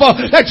love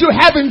that you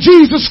have in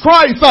Jesus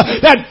Christ,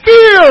 that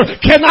fear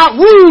cannot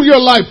rule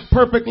your life.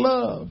 Perfect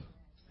love.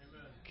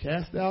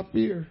 Cast out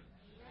fear.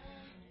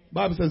 The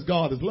Bible says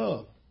God is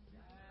love.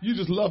 You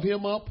just love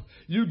him up.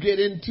 You get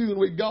in tune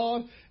with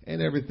God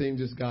and everything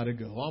just got to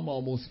go. I'm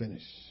almost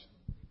finished.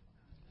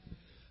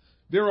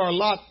 There are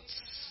lots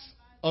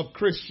of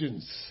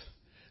Christians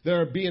that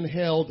are being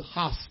held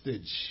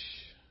hostage.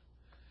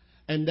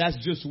 And that's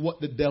just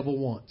what the devil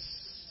wants.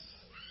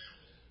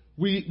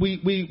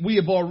 We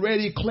have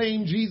already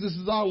claimed Jesus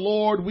as our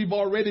Lord. We've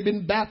already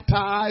been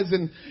baptized,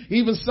 and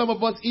even some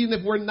of us, even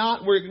if we're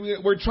not,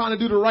 we're trying to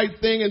do the right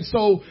thing, and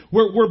so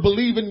we're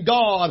believing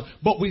God,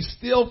 but we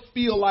still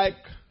feel like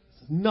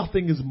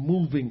nothing is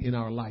moving in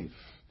our life.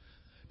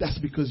 That's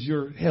because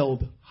you're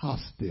held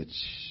hostage.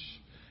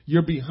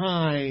 You're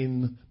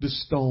behind the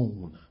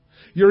stone.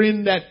 You're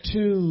in that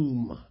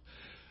tomb.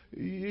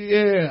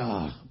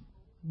 Yeah,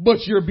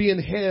 but you're being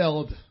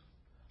held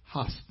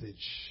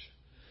hostage.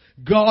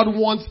 God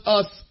wants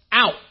us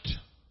out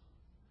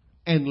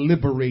and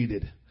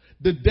liberated.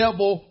 The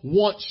devil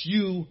wants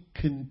you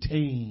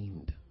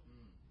contained.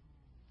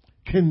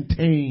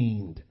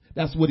 Contained.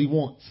 That's what he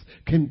wants.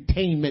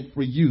 Containment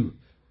for you.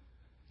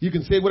 You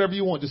can say whatever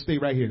you want. Just stay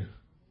right here.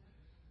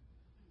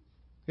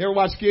 You ever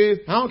watch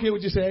kids? I don't care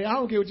what you say. I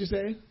don't care what you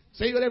say.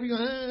 Say whatever you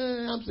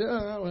want.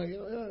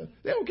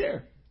 They don't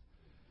care.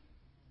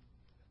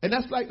 And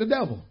that's like the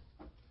devil.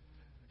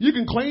 You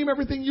can claim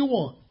everything you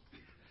want.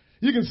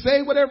 You can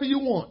say whatever you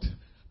want.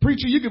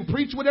 Preacher, you can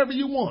preach whatever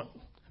you want.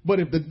 But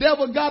if the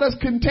devil got us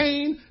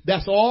contained,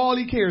 that's all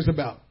he cares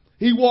about.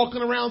 He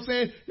walking around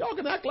saying, y'all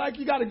can act like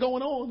you got it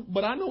going on,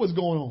 but I know what's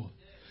going on.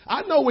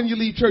 I know when you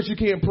leave church, you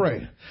can't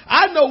pray.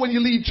 I know when you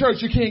leave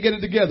church, you can't get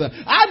it together.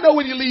 I know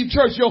when you leave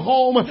church, you're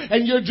home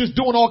and you're just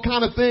doing all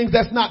kind of things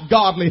that's not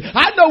godly.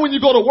 I know when you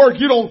go to work,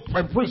 you don't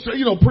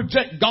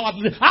project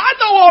godly. I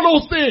know all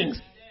those things.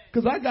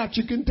 Because I got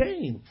you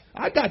contained.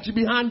 I got you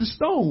behind the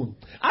stone.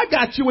 I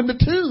got you in the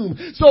tomb.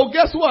 So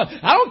guess what?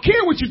 I don't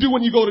care what you do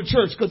when you go to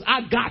church because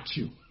I got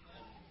you.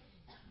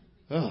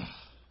 Ugh.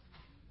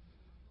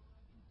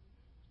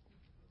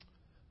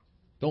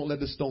 Don't let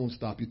the stone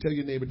stop you. Tell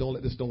your neighbor, don't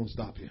let the stone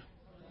stop you.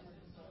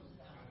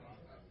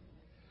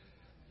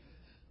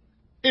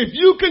 If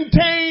you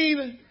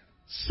contain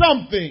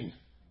something,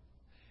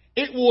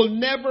 it will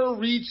never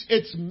reach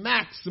its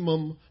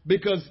maximum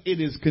because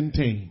it is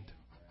contained.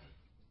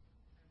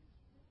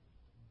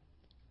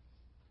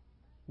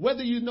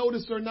 Whether you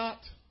notice or not,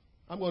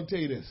 I'm going to tell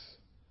you this.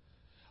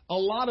 A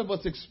lot of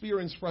us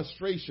experience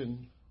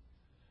frustration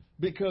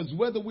because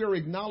whether we're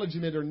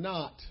acknowledging it or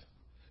not,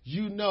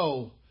 you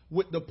know,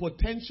 with the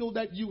potential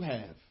that you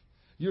have,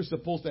 you're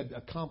supposed to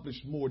accomplish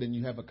more than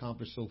you have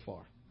accomplished so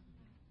far.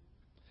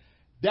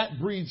 That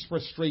breeds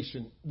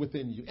frustration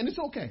within you. And it's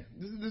okay.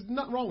 There's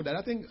nothing wrong with that.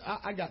 I think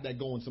I got that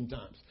going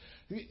sometimes.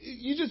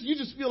 You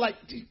just feel like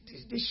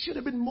there should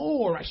have been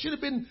more. I should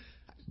have been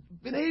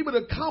able to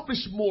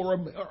accomplish more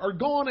or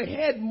gone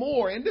ahead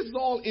more. And this is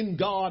all in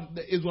God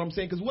is what I'm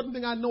saying. Because one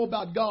thing I know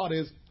about God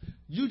is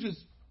you just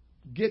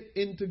get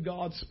into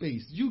God's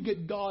space. You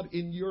get God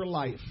in your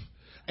life.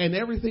 And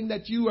everything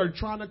that you are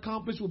trying to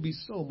accomplish will be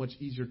so much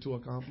easier to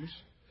accomplish.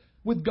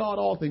 With God,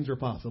 all things are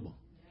possible.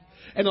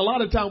 And a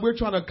lot of time we're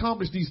trying to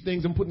accomplish these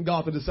things and putting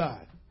God to the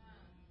side.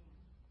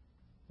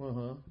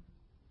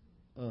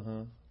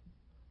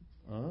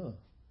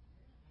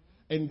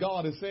 And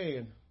God is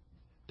saying,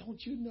 don't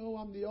you know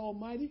I'm the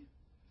Almighty?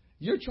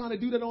 You're trying to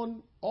do that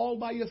on all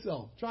by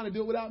yourself, trying to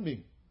do it without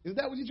me. Is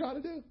that what you're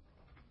trying to do?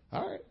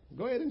 All right,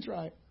 go ahead and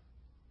try it.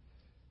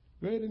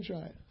 Go ahead and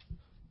try it.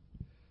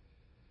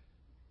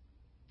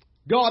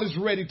 God is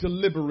ready to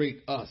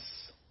liberate us.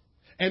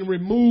 and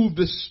remove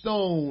the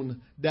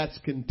stone that's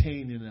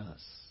containing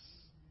us.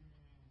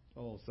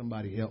 Oh,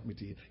 somebody help me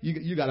to you.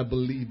 You got to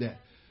believe that.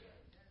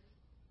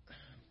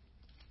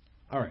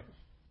 All right.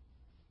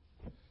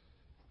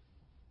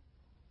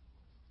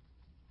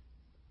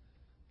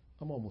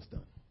 I'm almost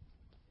done.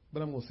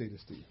 But I'm going to say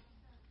this to you.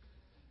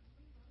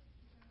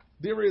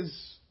 There is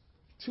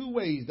 2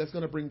 ways that's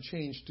going to bring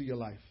change to your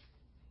life.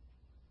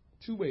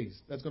 2 ways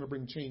that's going to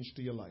bring change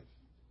to your life.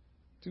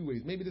 2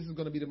 ways. Maybe this is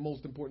going to be the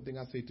most important thing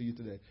I say to you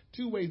today.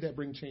 2 ways that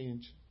bring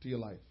change to your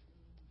life.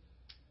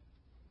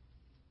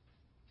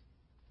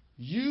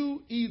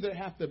 You either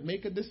have to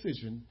make a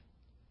decision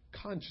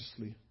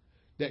consciously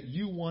that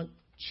you want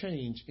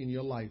change in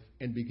your life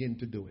and begin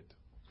to do it.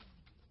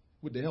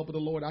 With the help of the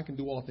Lord, I can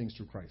do all things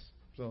through Christ.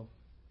 So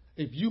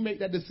if you make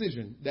that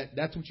decision that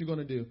that's what you're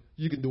going to do,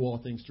 you can do all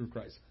things through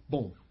Christ.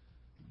 Boom.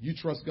 You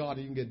trust God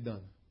and you can get it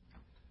done.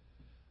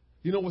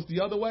 You know what's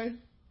the other way?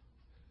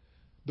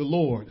 The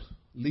Lord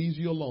leaves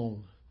you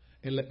alone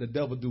and let the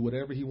devil do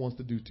whatever he wants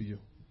to do to you.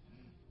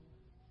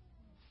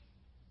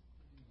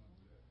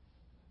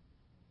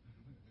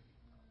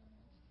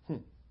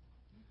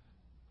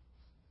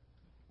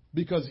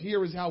 Because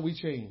here is how we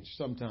change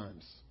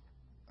sometimes.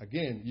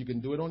 Again, you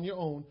can do it on your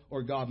own,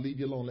 or God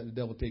leave you alone, let the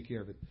devil take care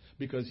of it.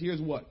 Because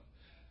here's what.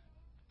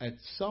 At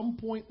some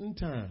point in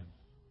time,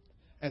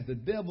 as the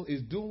devil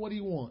is doing what he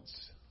wants,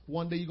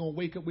 one day you're going to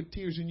wake up with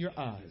tears in your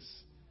eyes.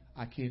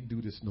 I can't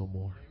do this no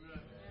more.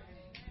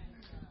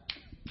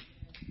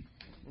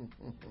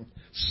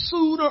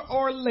 Sooner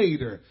or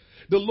later,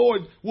 the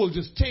Lord will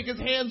just take his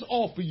hands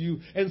off of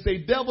you and say,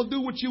 devil, do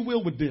what you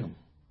will with them.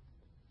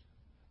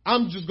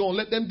 I'm just going to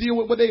let them deal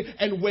with what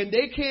and when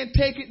they can't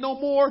take it no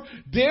more,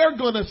 they're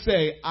going to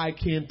say, I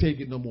can't take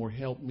it no more.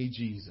 Help me,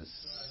 Jesus.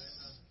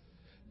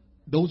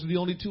 Those are the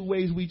only 2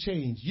 ways we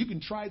change. You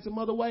can try it some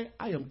other way.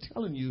 I am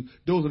telling you,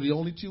 those are the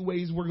only 2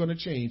 ways we're going to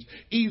change.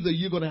 Either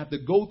you're going to have to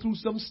go through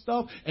some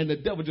stuff and the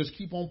devil just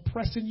keep on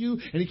pressing you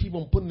and he keep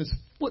on putting his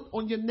foot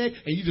on your neck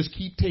and you just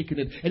keep taking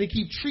it. And he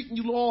keep treating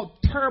you all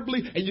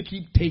terribly and you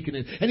keep taking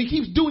it. And he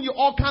keeps doing you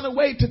all kind of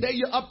way. Today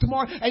you're up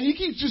tomorrow and he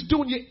keeps just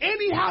doing you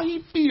anyhow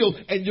he feels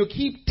and you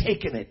keep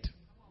taking it.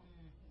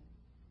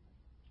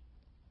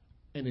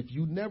 And if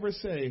you never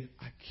say,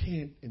 I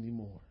can't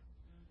anymore.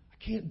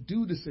 I can't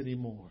do this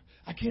anymore.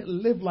 I can't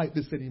live like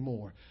this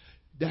anymore.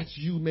 That's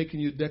you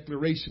making your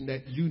declaration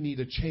that you need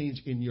a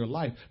change in your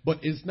life. But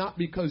it's not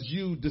because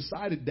you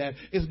decided that.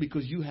 It's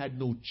because you had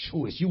no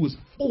choice. You was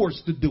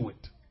forced to do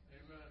it.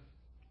 Amen.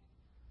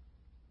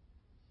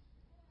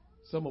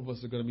 Some of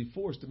us are going to be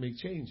forced to make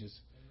changes.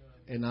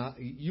 Amen. And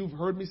you've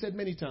heard me said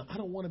many times, I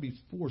don't want to be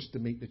forced to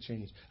make the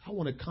change. I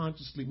want to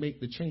consciously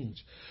make the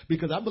change.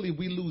 Because I believe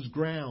we lose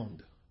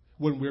ground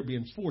when we're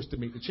being forced to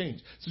make the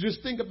change. So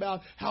just think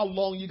about how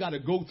long you got to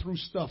go through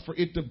stuff for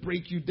it to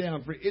break you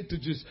down, for it to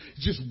just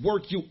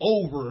work you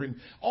over, and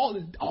all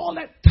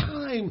that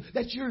time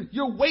that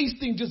you're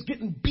wasting just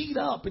getting beat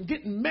up and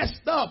getting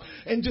messed up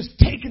and just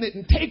taking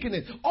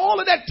it.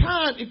 All of that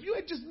time, if you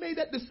had just made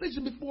that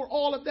decision before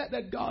all of that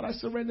God, I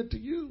surrender to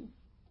you,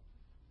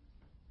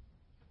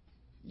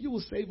 you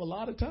will save a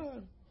lot of time.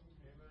 Amen.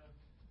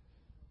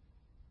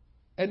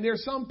 And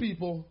there's some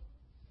people,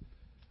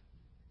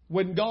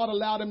 when God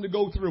allowed them to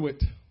go through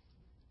it,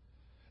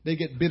 they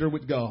get bitter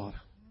with God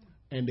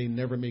and they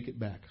never make it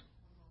back.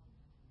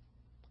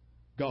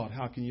 God,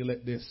 how can you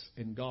let this?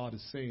 And God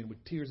is saying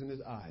with tears in his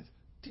eyes,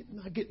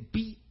 didn't I get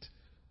beat?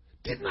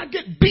 Didn't I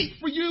get beat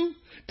for you?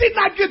 Didn't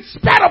I get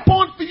spat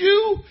upon for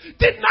you?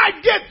 Didn't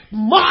I get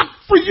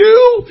mocked for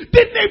you?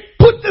 Didn't they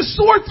put the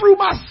sword through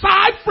my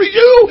side for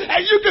you?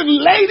 And you can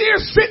lay there,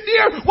 sit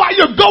there while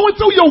you're going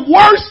through your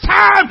worst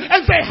time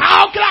and say,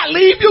 how can I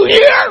leave you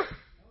here?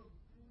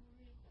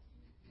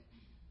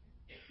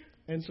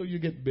 And so you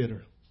get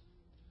bitter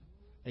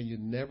and you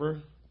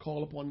never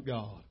call upon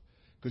God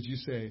because you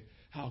say,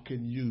 how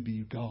can you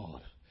be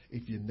God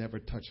if you never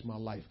touch my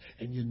life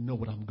and you know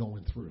what I'm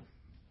going through?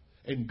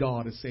 And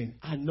God is saying,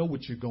 I know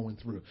what you're going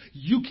through.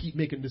 You keep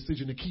making a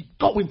decision to keep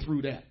going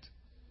through that.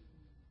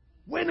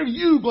 When are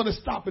you going to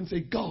stop and say,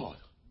 God,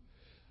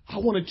 I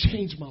want to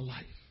change my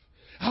life.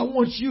 I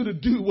want you to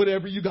do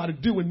whatever you got to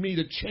do in me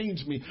to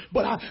change me.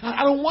 But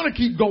I don't want to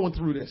keep going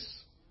through this.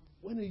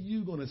 When are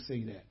you going to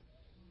say that?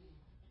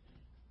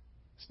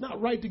 It's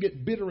not right to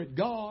get bitter at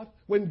God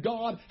when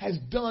God has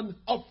done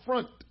up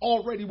front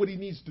already what he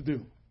needs to do.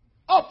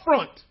 Up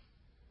front.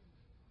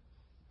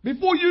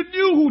 Before you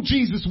knew who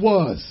Jesus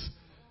was,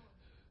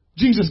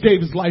 Jesus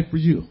gave his life for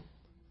you.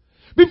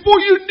 Before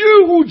you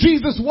knew who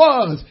Jesus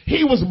was,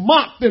 he was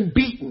mocked and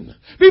beaten.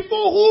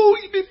 Before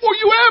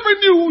you ever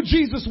knew who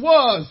Jesus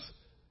was,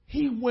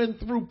 he went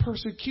through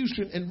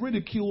persecution and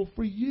ridicule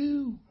for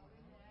you.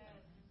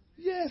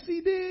 Yes,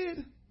 he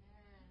did.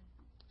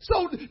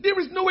 So there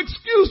is no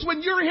excuse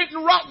when you're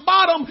hitting rock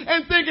bottom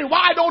and thinking,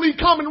 why don't he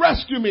come and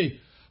rescue me?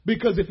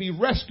 Because if he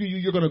rescue you,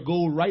 you're going to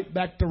go right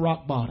back to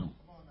rock bottom.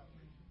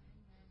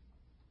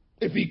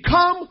 If he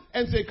come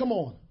and say, come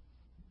on,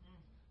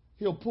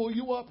 he'll pull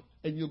you up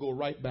and you'll go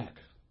right back.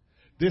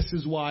 This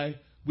is why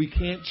We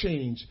can't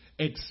change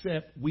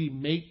except we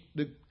make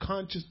the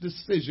conscious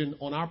decision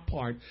on our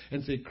part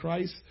and say,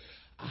 Christ,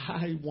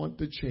 I want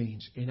to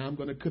change, and I'm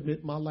going to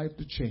commit my life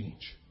to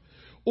change.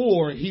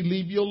 Or he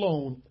leave you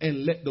alone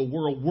and let the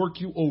world work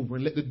you over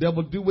and let the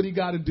devil do what he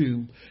got to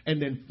do.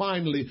 And then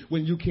finally,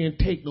 when you can't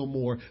take no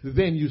more,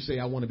 then you say,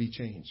 I want to be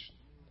changed.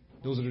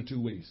 Those are the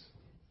two ways.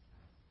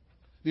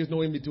 There's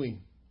no in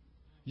between.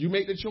 You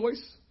make the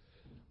choice,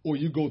 or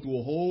you go through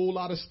a whole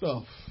lot of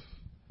stuff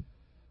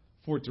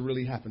for it to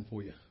really happen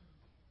for you.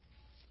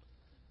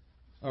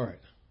 All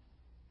right.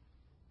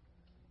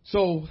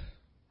 So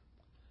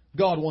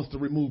God wants to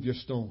remove your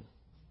stone.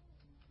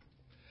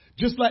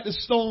 Just like the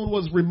stone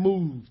was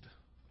removed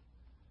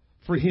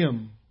for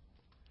him,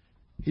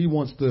 he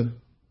wants to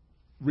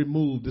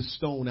remove the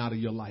stone out of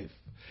your life.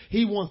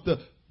 He wants to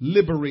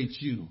liberate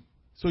you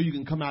so you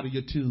can come out of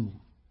your tomb.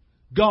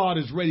 God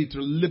is ready to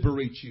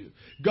liberate you.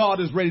 God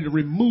is ready to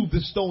remove the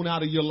stone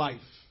out of your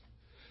life.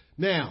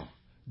 Now,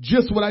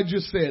 just what I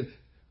just said,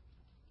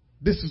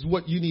 this is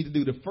what you need to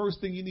do. The first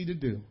thing you need to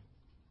do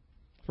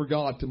for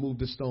God to move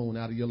the stone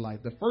out of your life,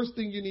 the first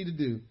thing you need to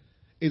do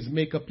is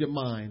make up your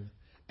mind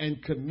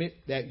and commit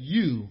that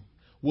you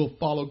will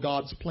follow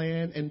God's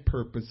plan and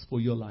purpose for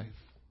your life.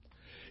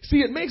 See,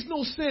 it makes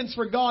no sense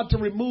for God to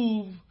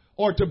remove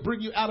or to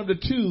bring you out of the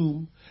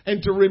tomb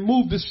and to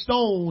remove the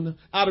stone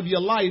out of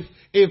your life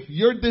if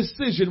your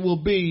decision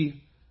will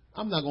be,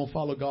 I'm not going to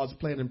follow God's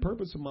plan and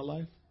purpose in my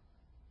life.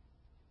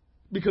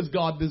 Because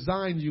God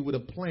designed you with a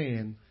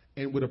plan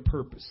and with a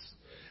purpose.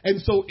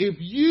 And so if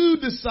you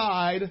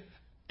decide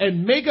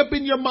and make up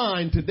in your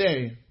mind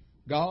today,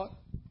 God,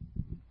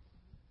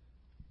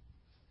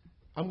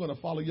 I'm going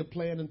to follow your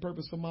plan and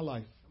purpose for my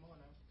life.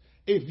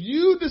 If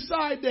you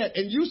decide that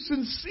and you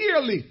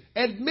sincerely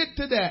admit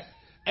to that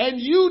and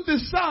you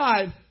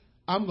decide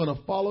I'm going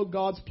to follow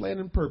God's plan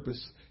and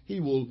purpose, he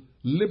will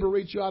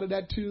liberate you out of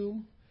that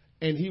tomb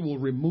and he will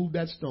remove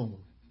that stone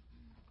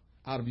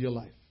out of your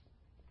life.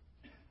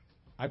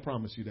 I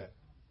promise you that.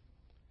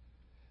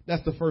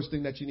 That's the first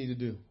thing that you need to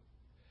do.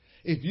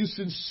 If you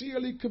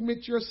sincerely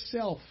commit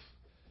yourself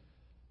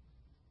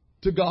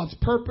to God's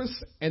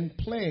purpose and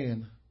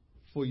plan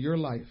for your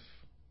life,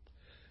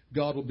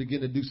 God will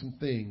begin to do some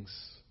things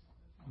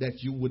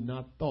that you would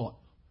not thought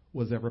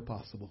was ever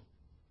possible.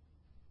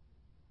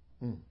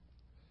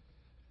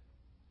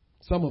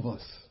 Some of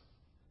us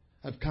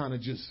have kind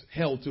of just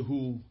held to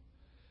who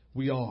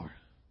we are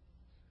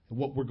and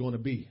what we're going to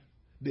be.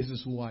 This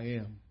is who I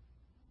am.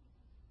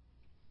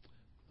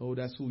 Oh,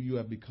 that's who you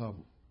have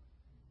become.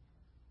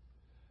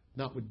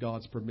 Not with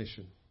God's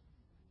permission.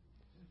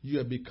 You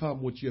have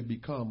become what you have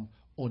become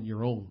on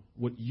your own,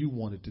 what you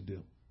wanted to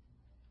do.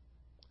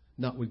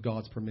 Not with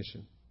God's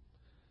permission.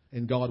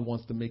 And God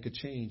wants to make a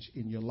change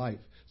in your life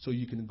so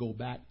you can go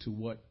back to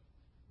what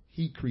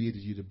he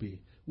created you to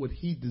be, what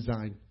he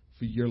designed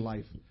for your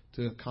life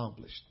to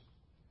accomplish.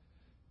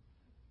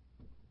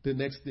 The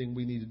next thing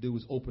we need to do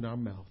is open our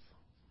mouth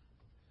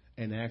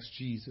and ask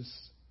Jesus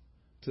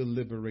to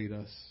liberate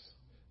us.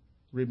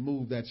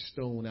 Remove that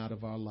stone out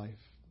of our life.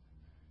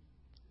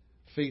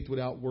 Faith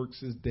without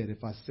works is dead.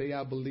 If I say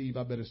I believe,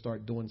 I better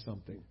start doing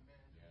something.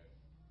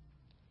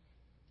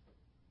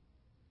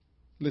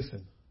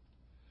 Listen,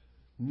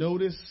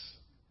 notice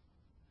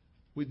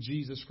with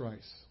Jesus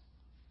Christ,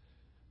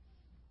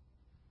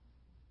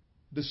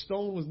 the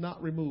stone was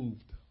not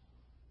removed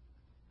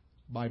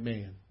by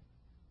man.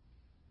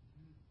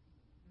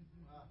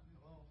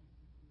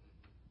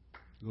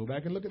 Go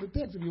back and look at the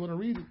text if you want to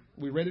read it.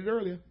 We read it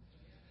earlier.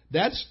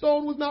 That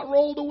stone was not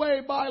rolled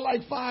away by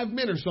like 5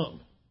 men or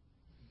something.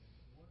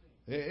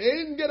 They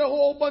didn't get a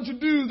whole bunch of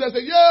dudes that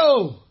said,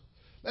 yo,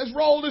 let's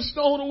roll this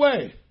stone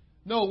away.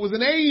 No, it was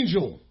an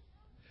angel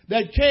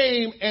that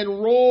came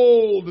and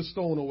rolled the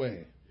stone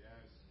away.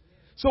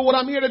 So what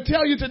I'm here to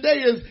tell you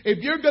today is if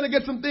you're going to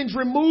get some things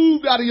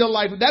removed out of your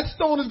life, that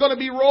stone is going to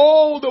be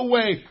rolled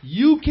away.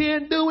 You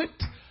can't do it.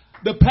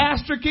 The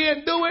pastor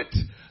can't do it.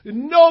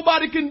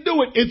 Nobody can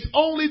do it. It's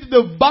only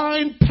the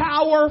divine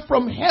power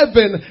from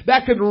heaven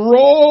that can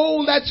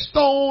roll that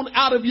stone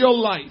out of your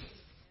life.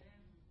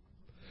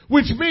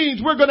 Which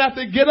means we're going to have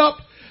to get up,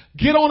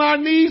 get on our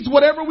knees,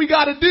 whatever we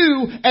got to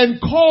do, and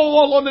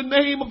call on the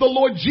name of the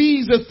Lord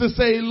Jesus to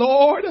say,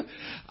 Lord,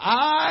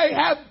 I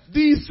have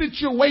these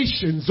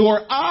situations,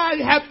 or I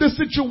have this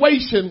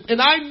situation,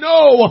 and I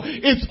know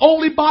it's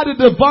only by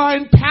the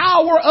divine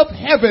power of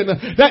heaven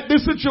that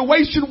this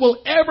situation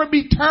will ever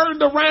be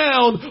turned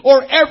around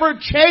or ever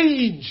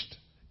changed.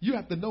 You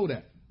have to know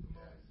that.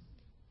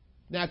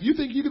 Now, if you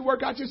think you can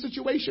work out your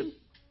situation,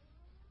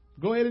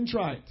 go ahead and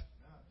try it.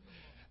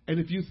 And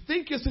if you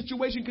think your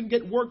situation can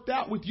get worked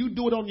out with you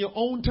do it on your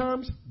own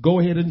terms, go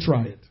ahead and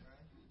try it.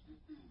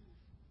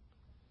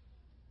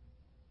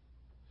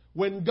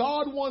 When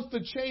God wants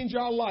to change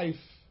our life,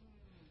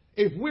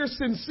 if we're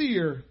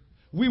sincere,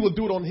 we will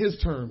do it on his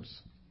terms.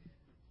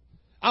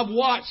 I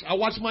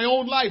watch my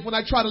own life when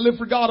I try to live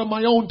for God on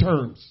my own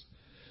terms.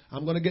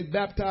 I'm going to get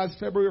baptized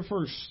February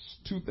 1st,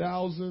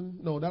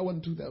 2000. No, that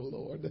wasn't 2000,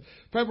 Lord.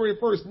 February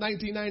 1st,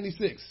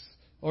 1996.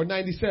 or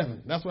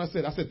 97. That's what I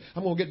said. I said,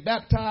 I'm going to get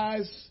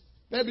baptized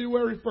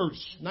February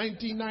 1st,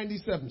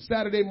 1997,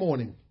 Saturday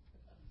morning.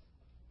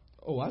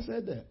 Oh, I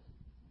said that.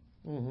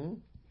 Mm-hmm.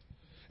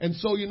 And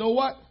so you know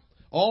what?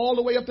 All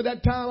the way up to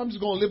that time, I'm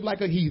just going to live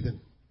like a heathen.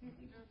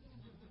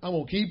 I'm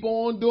going to keep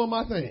on doing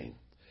my thing.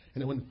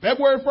 And then when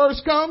February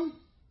 1st comes,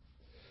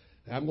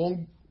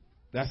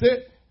 that's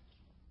it.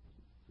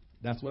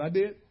 That's what I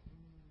did.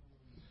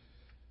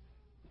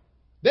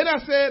 Then I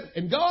said,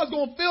 and God's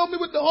going to fill me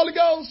with the Holy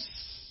Ghost.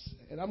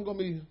 And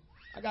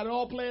I got it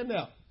all planned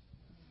out.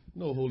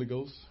 No Holy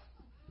Ghost.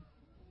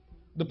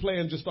 The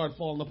plan just started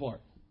falling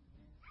apart.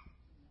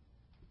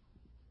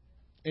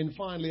 And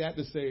finally I had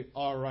to say,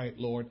 all right,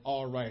 Lord,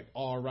 all right.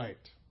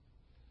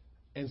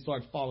 And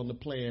start following the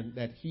plan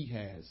that he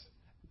has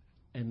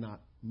and not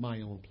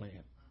my own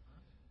plan.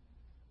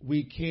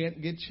 We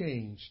can't get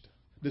changed.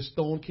 The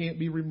stone can't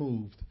be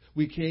removed.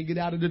 We can't get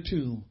out of the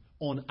tomb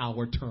on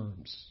our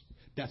terms.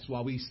 That's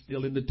why we're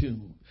still in the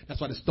tomb.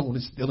 That's why the stone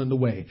is still in the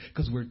way.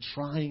 Because we're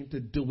trying to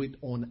do it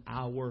on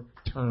our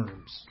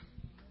terms.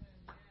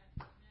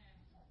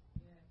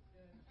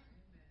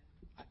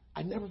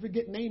 I never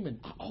forget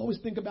Naaman. I always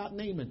think about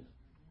Naaman.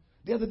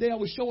 The other day I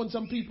was showing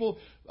some people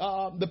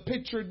some of the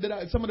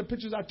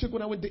pictures I took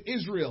when I went to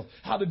Israel.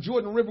 How the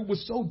Jordan River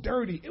was so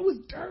dirty. It was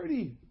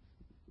dirty.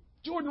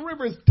 Jordan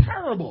River is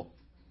terrible.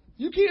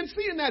 You can't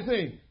see in that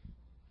thing.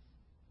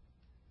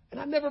 And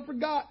I never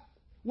forgot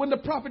when the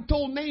prophet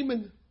told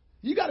Naaman,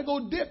 you got to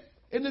go dip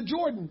in the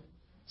Jordan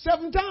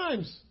 7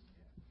 times.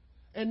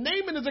 And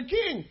Naaman is a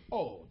king.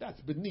 Oh,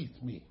 that's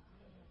beneath me.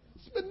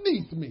 It's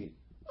beneath me.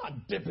 I'm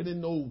not dipping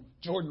in no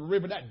Jordan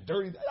River, that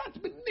dirty. That's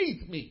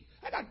beneath me.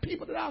 I got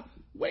people that I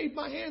wave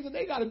my hands and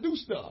they got to do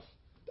stuff.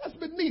 That's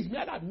beneath me.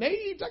 I got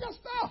maids. I got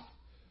stuff.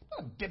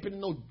 I'm not dipping in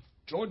no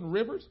Jordan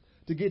Rivers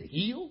to get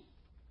healed.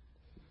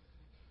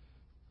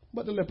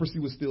 But the leprosy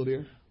was still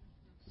there.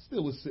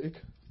 Still was sick.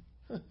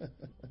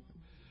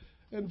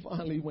 And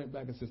finally he went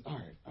back and says, all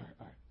right.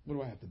 What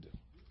do I have to do?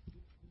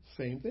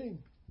 Same thing.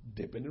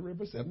 Dip in the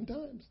river 7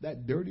 times.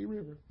 That dirty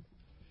river.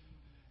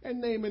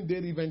 And Naaman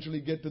did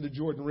eventually get to the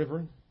Jordan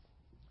River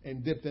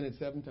and dipped in it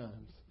 7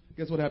 times.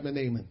 Guess what happened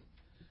to Naaman?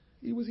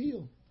 He was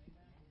healed.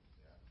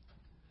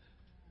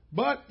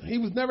 But he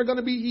was never going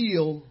to be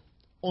healed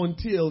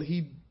until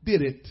he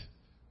did it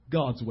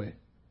God's way.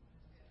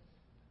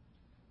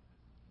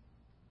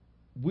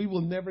 We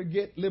will never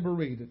get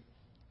liberated.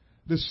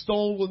 The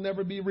stone will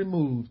never be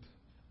removed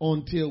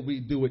until we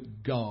do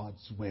it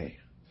God's way.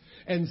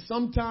 And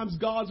sometimes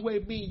God's way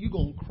means you're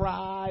going to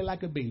cry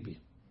like a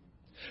baby.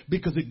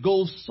 Because it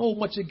goes so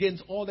much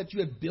against all that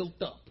you have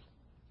built up.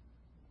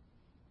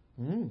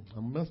 I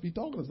must be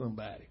talking to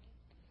somebody.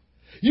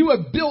 You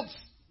have built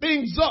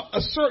things up a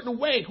certain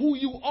way, who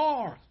you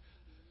are.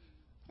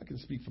 I can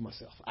speak for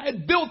myself. I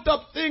had built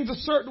up things a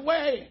certain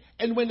way.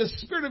 And when the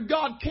Spirit of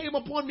God came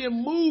upon me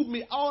and moved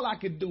me, all I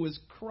could do is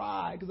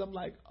cry. Because I'm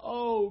like,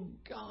 oh,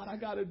 God, I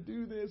got to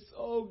do this.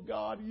 Oh,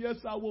 God, yes,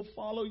 I will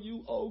follow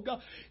you. Oh,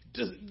 God.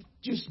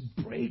 Just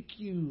break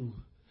you.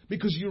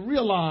 Because you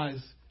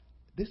realize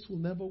this will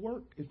never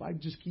work if I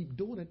just keep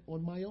doing it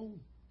on my own.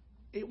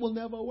 It will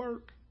never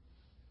work.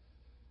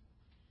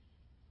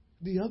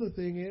 The other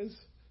thing is,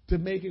 to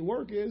make it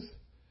work is,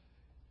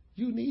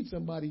 you need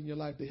somebody in your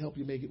life to help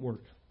you make it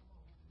work.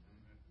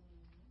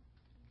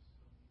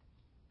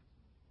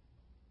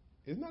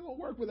 It's not going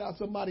to work without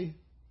somebody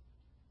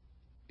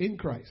in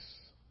Christ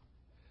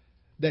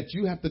that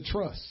you have to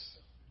trust,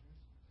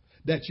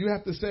 that you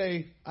have to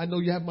say, I know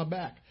you have my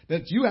back,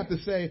 that you have to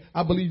say,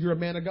 I believe you're a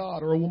man of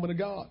God or a woman of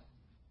God.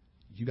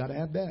 You got to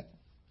have that.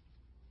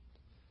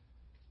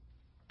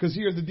 Because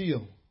here's the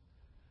deal.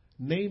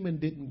 Naaman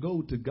didn't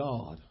go to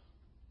God.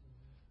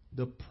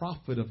 The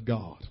prophet of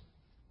God.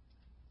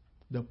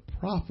 The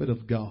prophet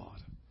of God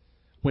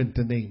went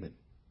to Naaman.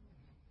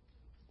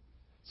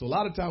 So a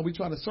lot of times we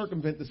try to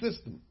circumvent the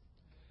system.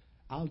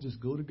 I'll just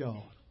go to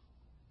God.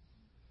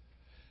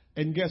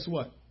 And guess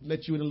what?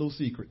 Let you in a little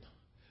secret.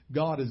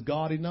 God is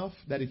God enough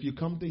that if you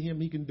come to him,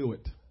 he can do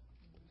it.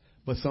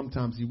 But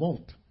sometimes he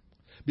won't.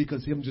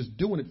 Because him just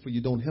doing it for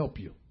you don't help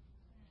you.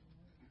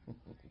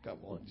 Come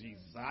on,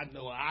 Jesus. I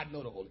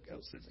know the Holy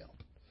Ghost is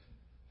helping.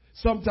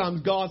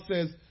 Sometimes God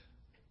says,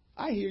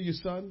 I hear you,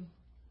 son.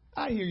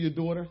 I hear you,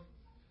 daughter.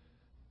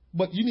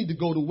 But you need to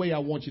go the way I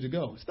want you to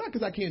go. It's not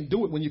because I can't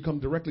do it when you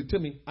come directly to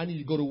me. I need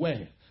you to go the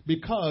way.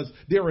 Because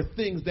there are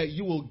things that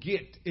you will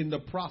get in the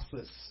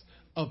process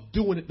of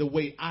doing it the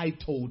way I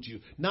told you.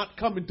 Not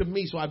coming to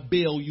me so I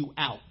bail you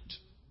out.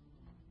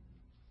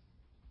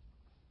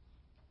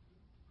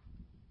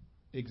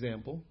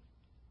 Example.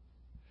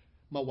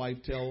 My wife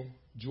tell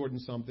Jordan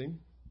something.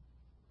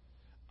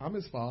 I'm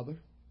his father.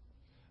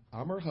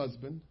 I'm her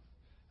husband.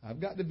 I've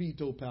got the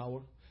veto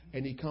power.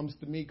 And he comes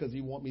to me because he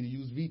wants me to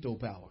use veto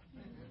power.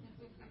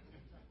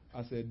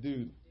 I said,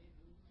 dude,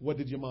 what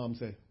did your mom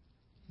say?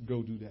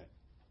 Go do that.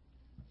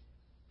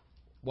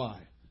 Why?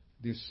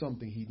 There's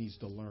something he needs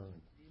to learn.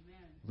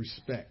 Amen.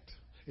 Respect.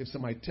 If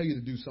somebody tell you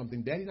to do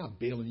something, Daddy not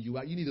bailing you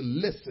out. You need to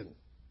listen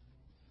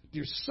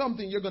there's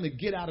something you're going to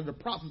get out of the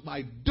process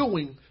by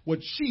doing what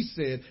she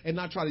said and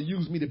not try to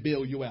use me to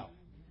bail you out.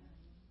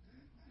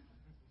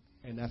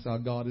 And that's how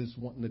God is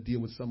wanting to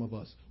deal with some of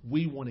us.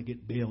 We want to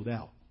get bailed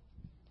out.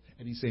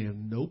 And he's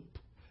saying, nope,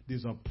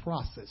 there's a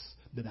process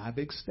that I've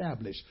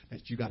established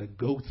that you got to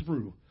go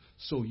through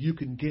so you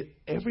can get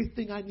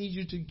everything I need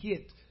you to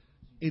get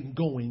in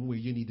going where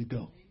you need to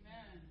go.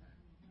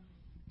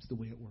 It's the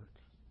way it works.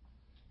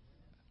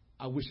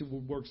 I wish it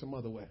would work some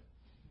other way.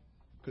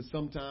 Because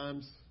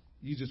sometimes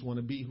you just want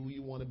to be who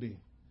you want to be.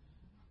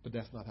 But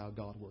that's not how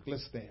God works.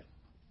 Let's stand.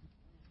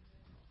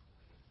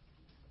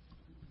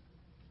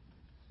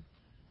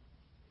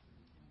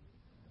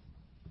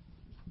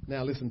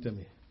 Now listen to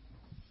me.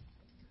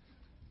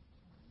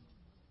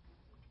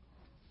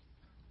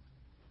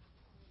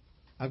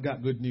 I've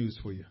got good news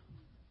for you.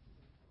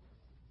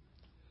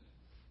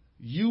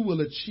 You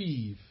will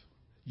achieve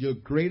your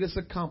greatest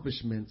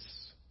accomplishments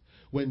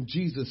when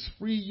Jesus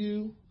free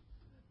you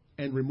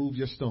and remove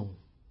your stone.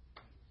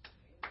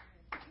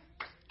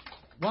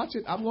 Watch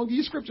it. I'm going to give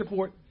you scripture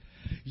for it.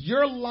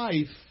 Your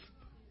life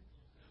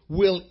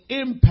will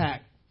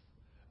impact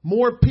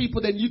more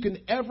people than you can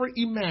ever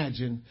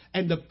imagine,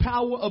 and the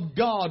power of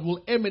God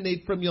will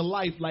emanate from your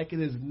life like it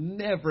has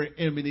never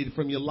emanated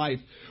from your life.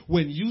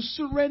 When you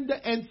surrender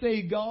and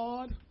say,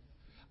 God,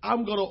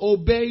 I'm going to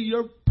obey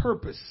your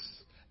purpose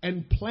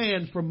and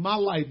plan for my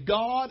life.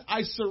 God,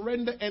 I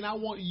surrender and I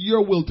want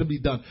your will to be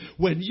done.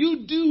 When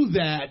you do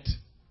that,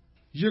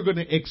 you're going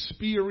to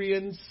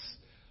experience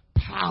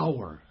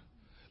power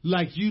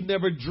like you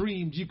never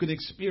dreamed you could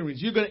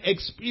experience. You're going to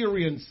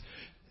experience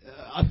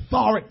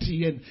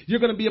authority, and you're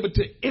going to be able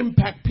to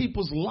impact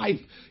people's life.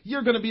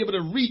 You're going to be able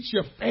to reach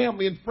your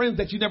family and friends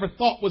that you never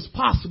thought was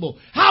possible.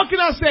 How can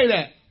I say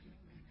that?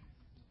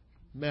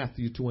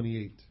 Matthew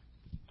 28.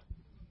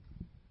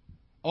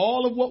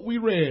 All of what we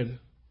read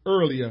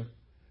earlier,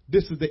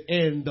 this is the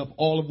end of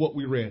all of what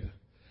we read.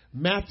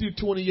 Matthew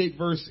 28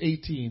 verse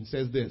 18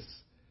 says this,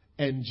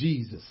 and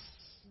Jesus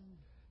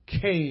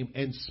came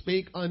and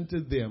spake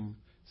unto them,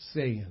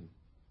 saying,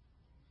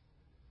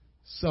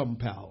 some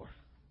power.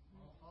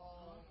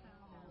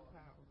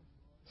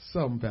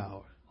 Some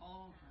power.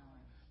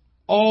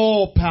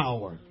 All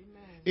power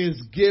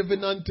is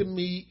given unto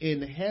me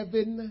in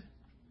heaven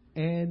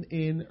and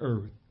in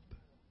earth.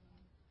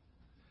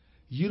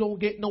 You don't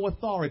get no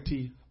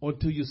authority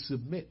until you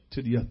submit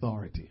to the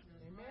authority.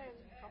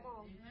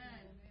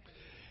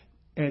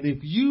 And if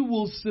you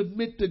will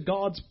submit to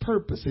God's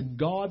purpose and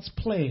God's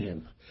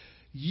plan,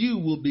 you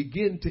will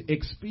begin to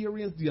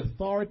experience the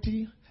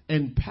authority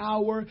and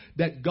power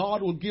that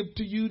God will give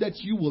to you that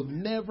you will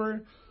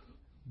never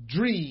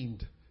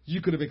dreamed you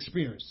could have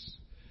experienced.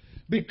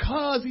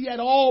 Because he had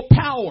all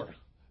power.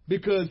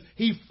 Because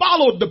he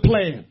followed the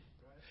plan.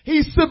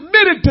 He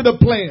submitted to the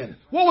plan.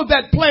 What was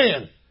that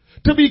plan?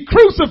 To be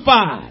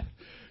crucified.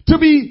 To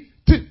be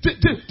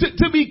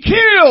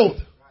killed.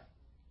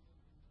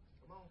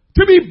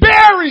 To be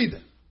buried.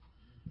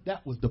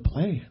 That was the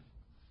plan.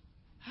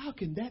 How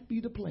can that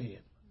be the plan?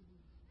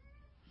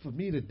 For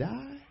me to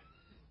die?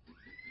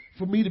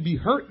 For me to be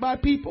hurt by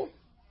people?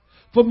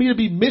 For me to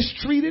be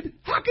mistreated?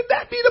 How can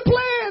that be the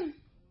plan?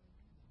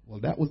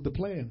 Well, that was the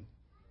plan.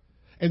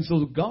 And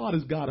so God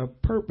has got a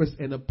purpose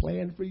and a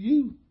plan for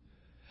you.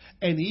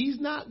 And he's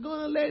not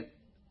going to let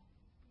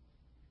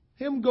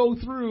him go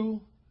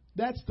through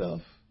that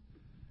stuff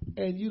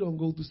and you don't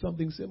go through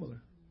something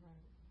similar.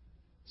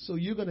 So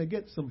you're going to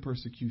get some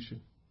persecution.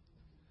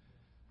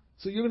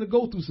 So you're going to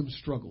go through some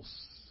struggles.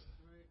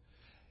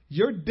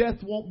 Your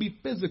death won't be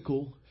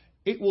physical.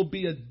 It will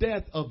be a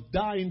death of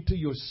dying to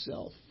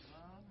yourself.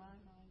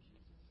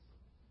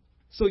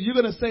 So you're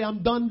going to say,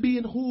 I'm done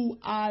being who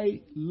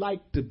I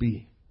like to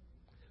be,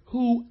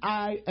 who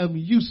I am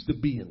used to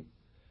being,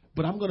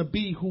 but I'm going to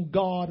be who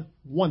God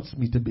wants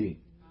me to be.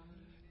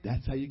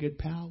 That's how you get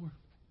power.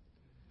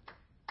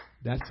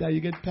 That's how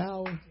you get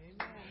power.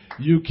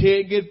 You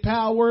can't get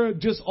power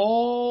just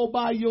all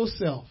by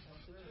yourself,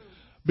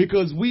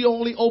 because we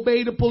only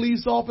obey the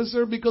police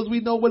officer because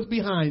we know what's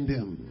behind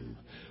him.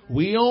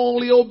 We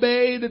only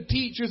obey the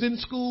teachers in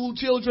school,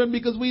 children,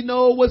 because we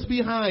know what's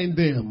behind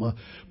them.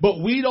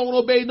 But we don't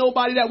obey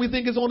nobody that we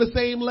think is on the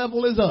same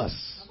level as us.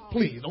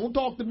 Please, don't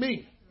talk to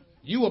me.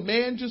 You a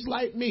man just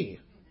like me.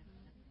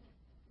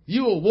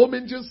 You a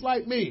woman just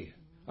like me.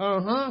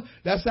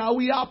 That's how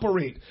we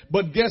operate.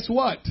 But guess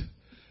what?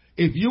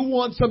 If you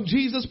want some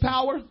Jesus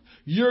power,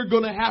 you're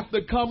going to have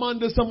to come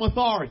under some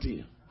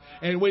authority.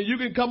 And when you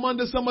can come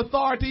under some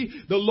authority,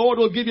 the Lord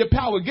will give you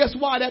power. Guess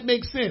why that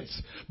makes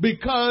sense?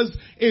 Because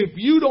if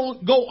you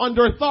don't go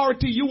under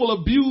authority, you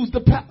will abuse the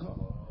power.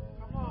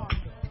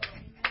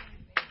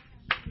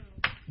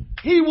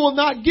 He will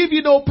not give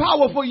you no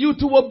power for you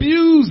to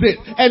abuse it.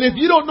 And if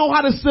you don't know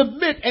how to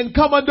submit and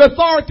come under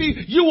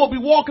authority, you will be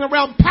walking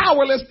around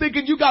powerless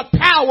thinking you got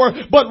power,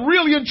 but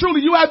really and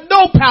truly you have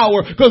no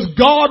power, because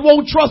God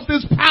won't trust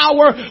his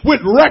power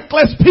with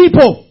reckless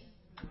people.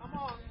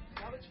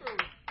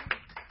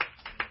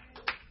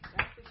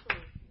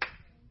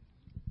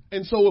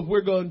 And so if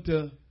we're going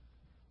to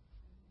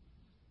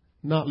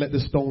not let the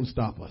stone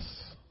stop us.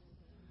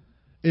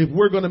 If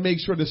we're going to make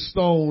sure the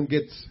stone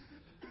gets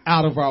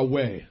out of our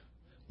way,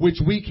 which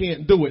we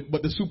can't do it,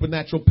 but the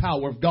supernatural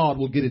power of God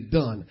will get it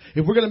done.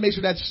 If we're going to make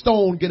sure that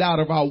stone get out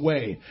of our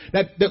way,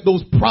 that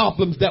those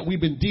problems that we've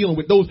been dealing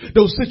with,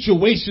 those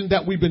situations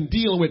that we've been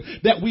dealing with,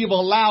 that we've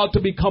allowed to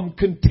become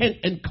content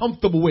and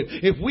comfortable with,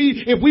 if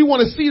we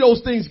want to see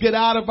those things get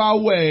out of our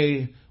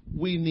way,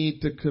 we need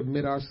to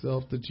commit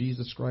ourselves to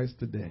Jesus Christ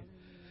today,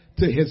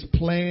 to his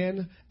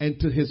plan and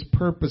to his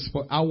purpose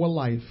for our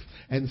life,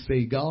 and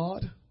say,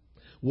 God,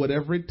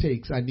 whatever it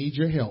takes, I need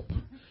your help,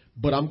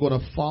 but I'm going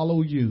to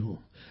follow you.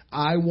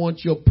 I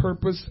want your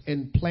purpose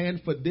and plan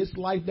for this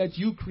life that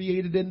you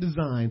created and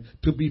designed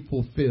to be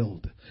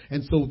fulfilled.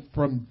 And so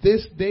from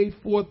this day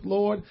forth,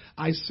 Lord,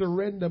 I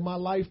surrender my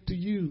life to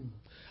you.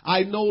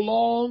 I no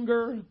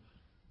longer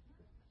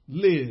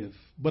live,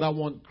 but I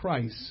want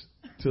Christ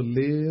to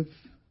live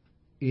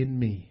in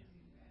me.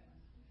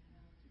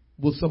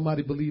 Will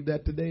somebody believe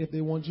that today if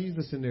they want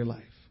Jesus in their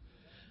life?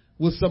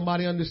 Will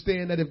somebody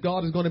understand that if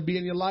God is going to be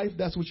in your life,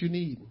 that's what you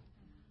need?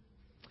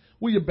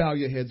 Will you bow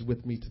your heads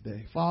with me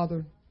today?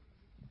 Father,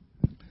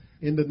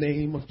 in the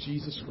name of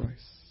Jesus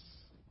Christ.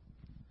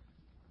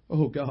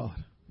 Oh God,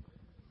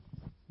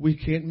 we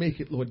can't make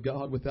it, Lord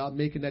God, without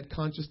making that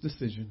conscious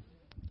decision.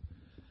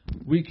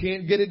 We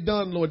can't get it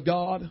done, Lord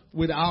God,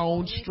 with our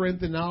own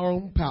strength and our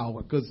own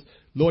power. Because,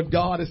 Lord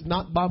God, it's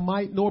not by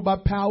might nor by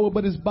power,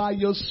 but it's by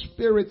your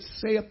Spirit,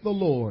 saith the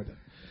Lord.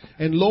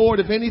 And Lord,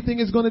 if anything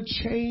is going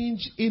to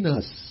change in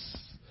us,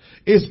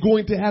 it's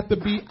going to have to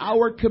be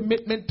our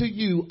commitment to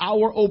you,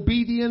 our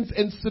obedience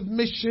and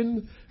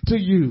submission to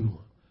you.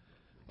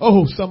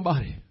 Oh,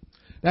 somebody,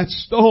 that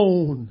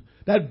stone,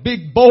 that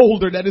big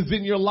boulder that is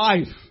in your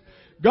life,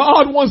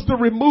 God wants to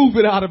remove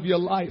it out of your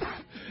life.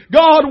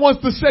 God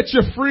wants to set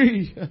you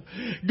free.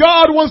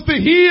 God wants to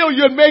heal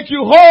you and make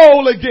you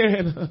whole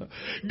again.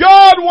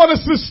 God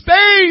wants to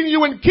sustain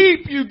you and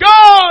keep you.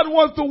 God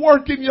wants to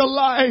work in your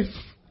life.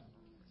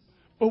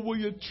 But will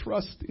you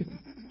trust him?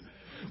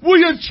 Will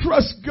you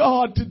trust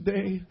God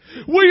today?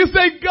 Will you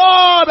say,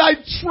 God, I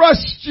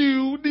trust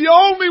you. The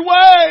only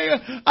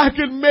way I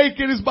can make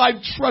it is by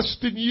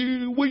trusting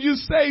you. Will you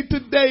say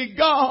today,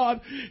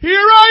 God, here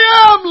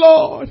I am,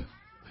 Lord.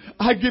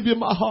 I give you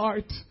my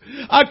heart.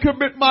 I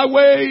commit my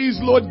ways,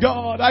 Lord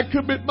God. I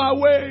commit my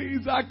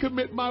ways. I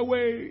commit my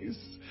ways.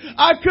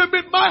 I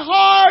commit my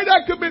heart.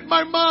 I commit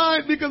my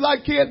mind, because I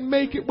can't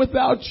make it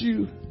without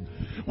you.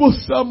 Will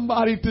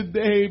somebody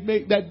today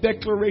make that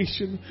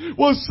declaration?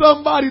 Will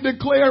somebody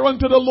declare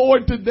unto the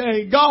Lord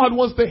today, God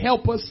wants to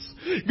help us.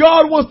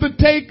 God wants to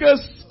take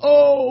us,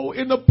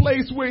 in the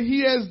place where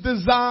he has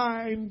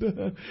designed.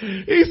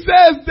 He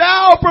says,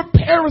 thou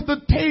preparest the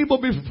table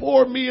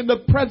before me in the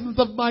presence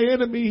of my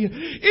enemy.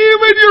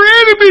 Even your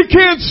enemy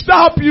can't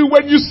stop you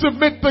when you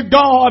submit to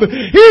God.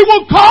 He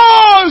will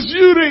cause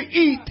you to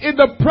eat in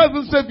the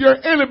presence of your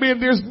enemy,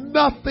 and there's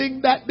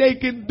nothing that they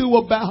can do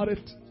about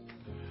it.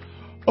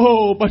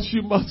 Oh, but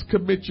you must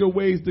commit your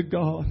ways to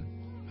God.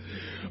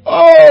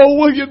 Oh,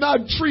 will you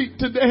not treat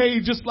today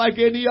just like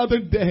any other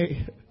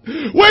day?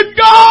 When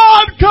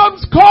God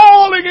comes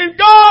calling and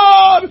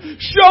God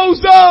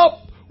shows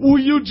up, will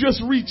you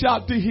just reach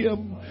out to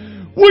him?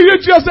 Will you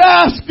just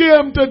ask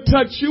him to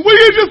touch you? Will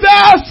you just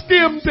ask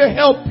him to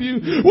help you?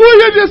 Will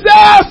you just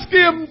ask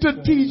him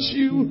to teach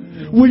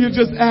you? Will you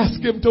just ask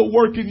him to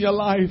work in your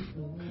life?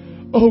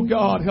 Oh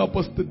God, help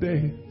us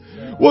today.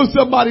 Will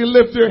somebody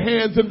lift their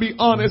hands and be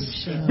honest,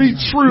 be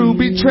true,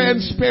 be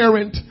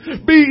transparent,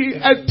 be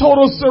at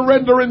total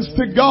surrenderance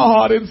to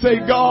God and say,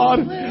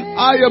 God,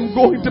 I am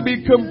going to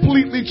be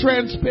completely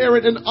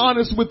transparent and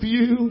honest with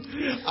you.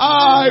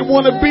 I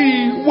want to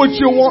be what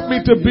you want me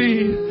to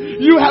be.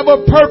 You have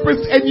a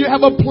purpose and you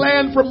have a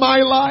plan for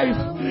my life.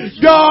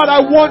 God,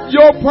 I want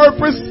your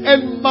purpose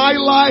and my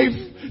life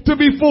to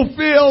be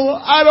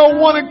fulfilled. I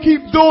don't want to keep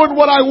doing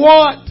what I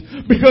want.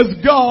 Because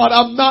God,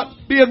 I'm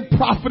not being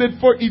profited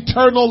for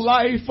eternal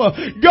life.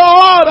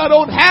 God, I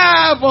don't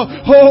have,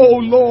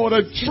 Lord,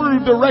 a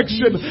true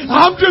direction.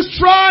 I'm just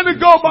trying to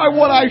go by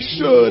what I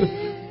should.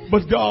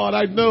 But God,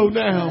 I know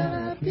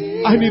now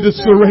I need to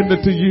surrender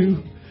to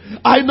you.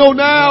 I know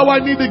now I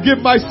need to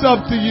give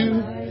myself to you.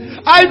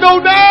 I know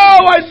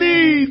now I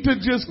need to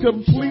just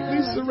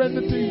completely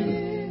surrender to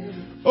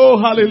you.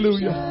 Oh,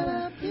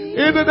 hallelujah.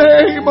 In the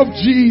name of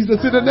Jesus,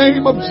 in the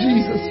name of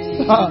Jesus.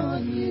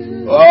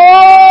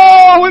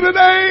 Oh, in the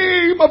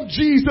name of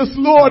Jesus,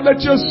 Lord,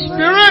 let your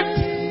spirit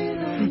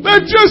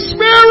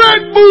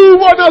move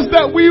on us,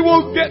 that we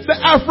will get the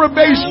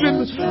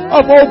affirmation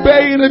of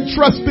obeying and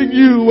trusting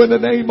you in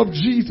the name of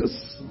Jesus.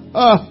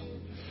 Oh,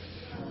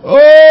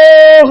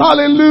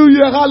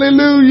 hallelujah,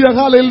 hallelujah,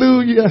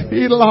 hallelujah.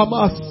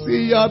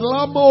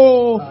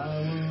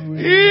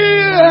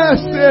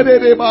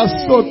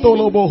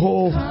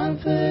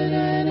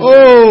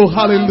 Oh,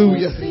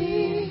 hallelujah,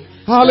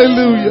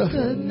 hallelujah.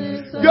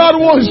 God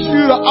wants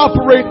you to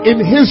operate in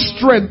his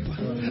strength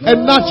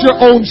and not your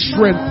own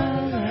strength.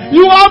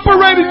 You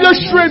operate in your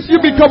strength,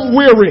 you become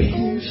weary.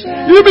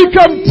 You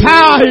become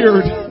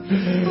tired.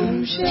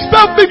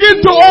 Stuff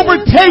begin to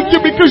overtake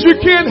you because you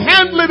can't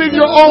handle it in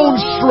your own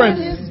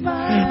strength.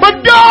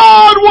 But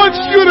God wants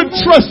you to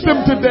trust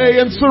Him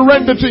today and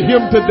surrender to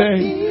Him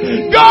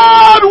today.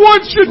 God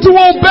wants you to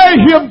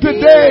obey Him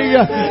today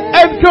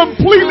and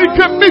completely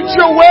commit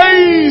your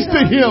ways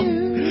to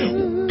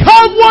Him.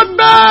 Come what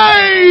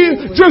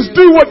may, just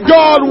do what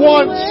God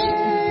wants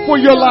for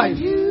your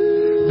life.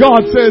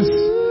 God says,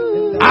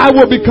 I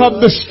will become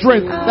the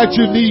strength that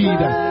you need.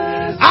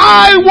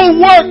 I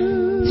will work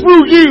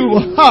through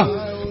you.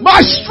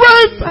 My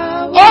strength,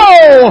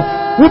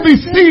 will be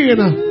seen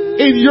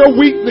in your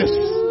weakness.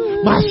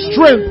 My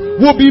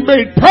strength will be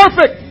made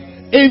perfect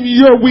in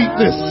your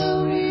weakness.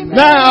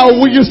 Now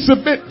will you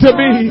submit to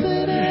me?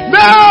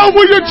 Now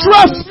will you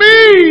trust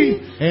me?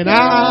 And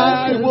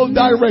I will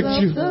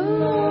direct you.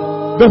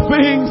 The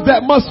things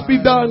that must be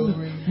done,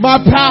 my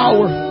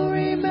power.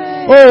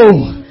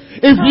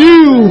 If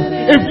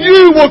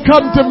you will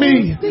come to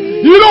me,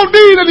 you don't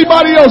need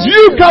anybody else.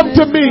 You come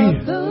to me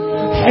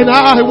and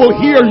I will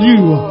hear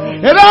you.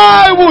 And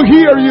I will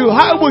hear you.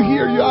 I will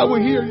hear you. I will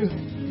hear you.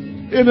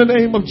 In the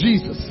name of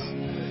Jesus.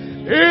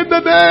 In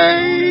the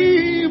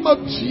name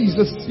of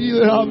Jesus. In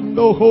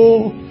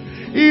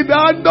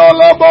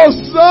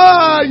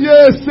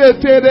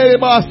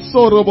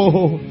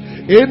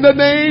the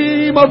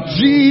name of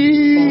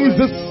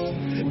Jesus.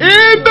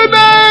 In the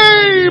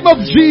name of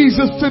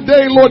Jesus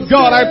today, Lord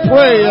God, I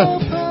pray,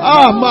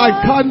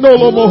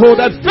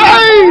 that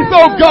faith,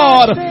 oh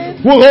God,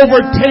 will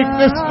overtake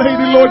this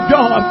lady, Lord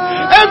God,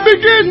 and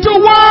begin to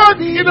work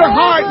in her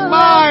heart and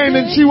mind,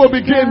 and she will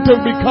begin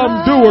to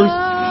become doers.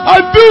 A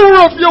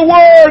doer of your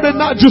word and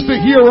not just a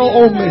hearer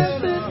only.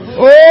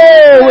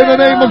 Oh, in the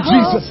name of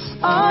Jesus.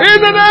 In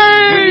the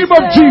name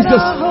of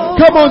Jesus.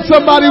 Come on,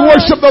 somebody,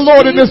 worship the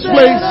Lord in this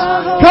place.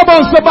 Come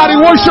on, somebody,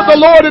 worship the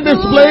Lord in this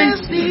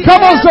place.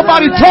 Come on,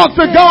 somebody, talk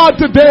to God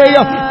today.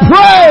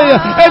 Pray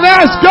and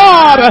ask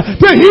God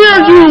to hear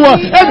you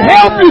and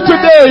help you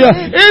today.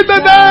 In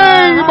the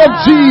name of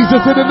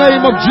Jesus. In the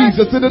name of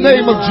Jesus. In the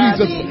name of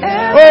Jesus.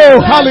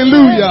 Oh,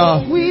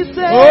 hallelujah.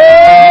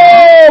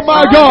 Oh,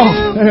 my God.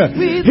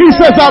 He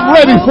says, I'm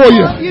ready for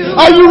you.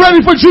 Are you ready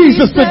for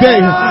Jesus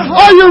today?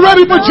 Are you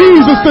ready for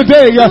Jesus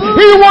today?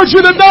 He wants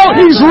you to know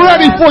He's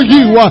ready for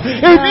you.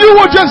 If you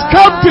will just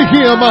come to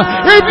Him,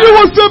 if you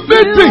will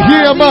submit to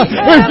Him,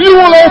 if you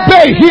will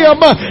obey Him,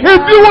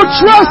 if you will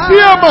trust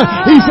Him,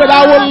 He said,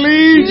 I will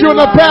lead you in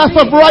the path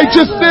of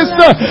righteousness.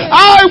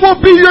 I will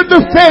be your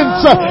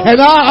defense,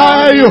 and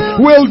I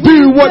will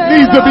do what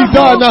needs to be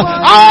done.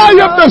 I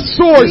am the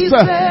source,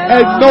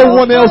 and no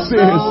one else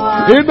is.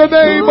 In the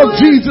name of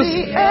Jesus,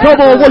 come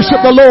on,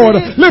 worship the Lord.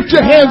 Lift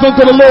your hands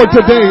unto the Lord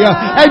today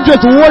and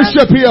just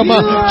worship Him.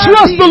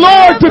 Trust the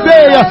Lord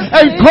today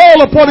and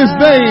call upon His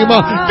name.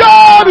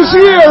 God is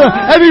here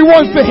and He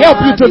wants to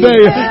help you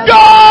today.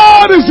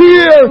 God is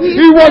here.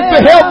 He wants to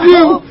help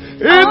you.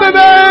 In the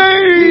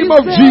name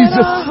of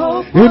Jesus.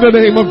 In the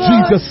name of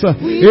Jesus.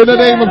 In the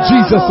name of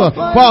Jesus.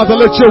 Father,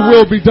 let your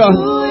will be done.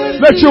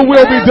 Let your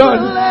will be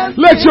done.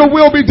 Let your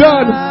will be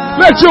done.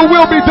 Let your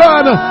will be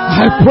done.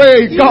 I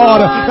pray,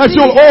 God, that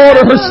you'll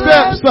order her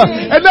steps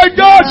and that,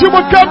 God, you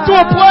will come to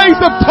a place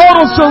of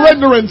total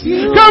surrenderance.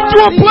 Come to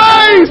a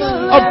place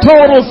of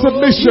total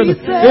submission.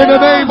 In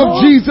the name of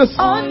Jesus.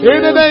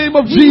 In the name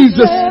of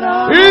Jesus.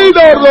 In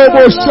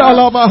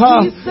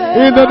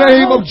the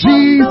name of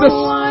Jesus.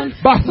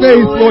 By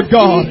faith, Lord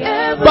God.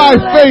 By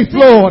faith,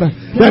 Lord,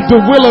 that the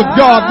will of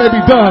God may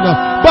be done.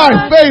 By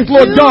faith,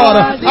 Lord God,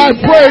 I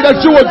pray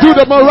that you will do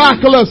the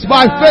miraculous.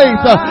 By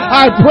faith,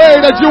 I pray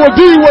that you will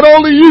do what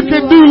only you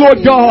can do,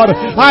 Lord God.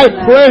 I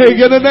pray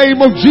in the name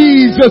of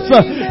Jesus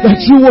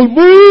that you will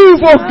move,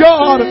 oh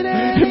God,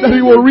 and that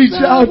He will reach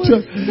out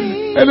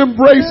and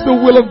embrace the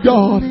will of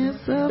God.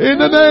 In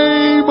the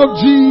name of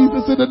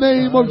Jesus, in the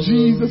name of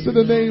Jesus, in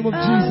the name of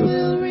Jesus.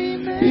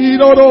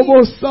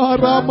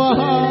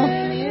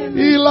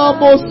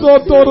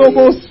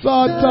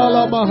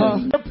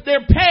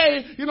 Their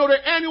pay,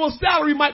 their annual salary might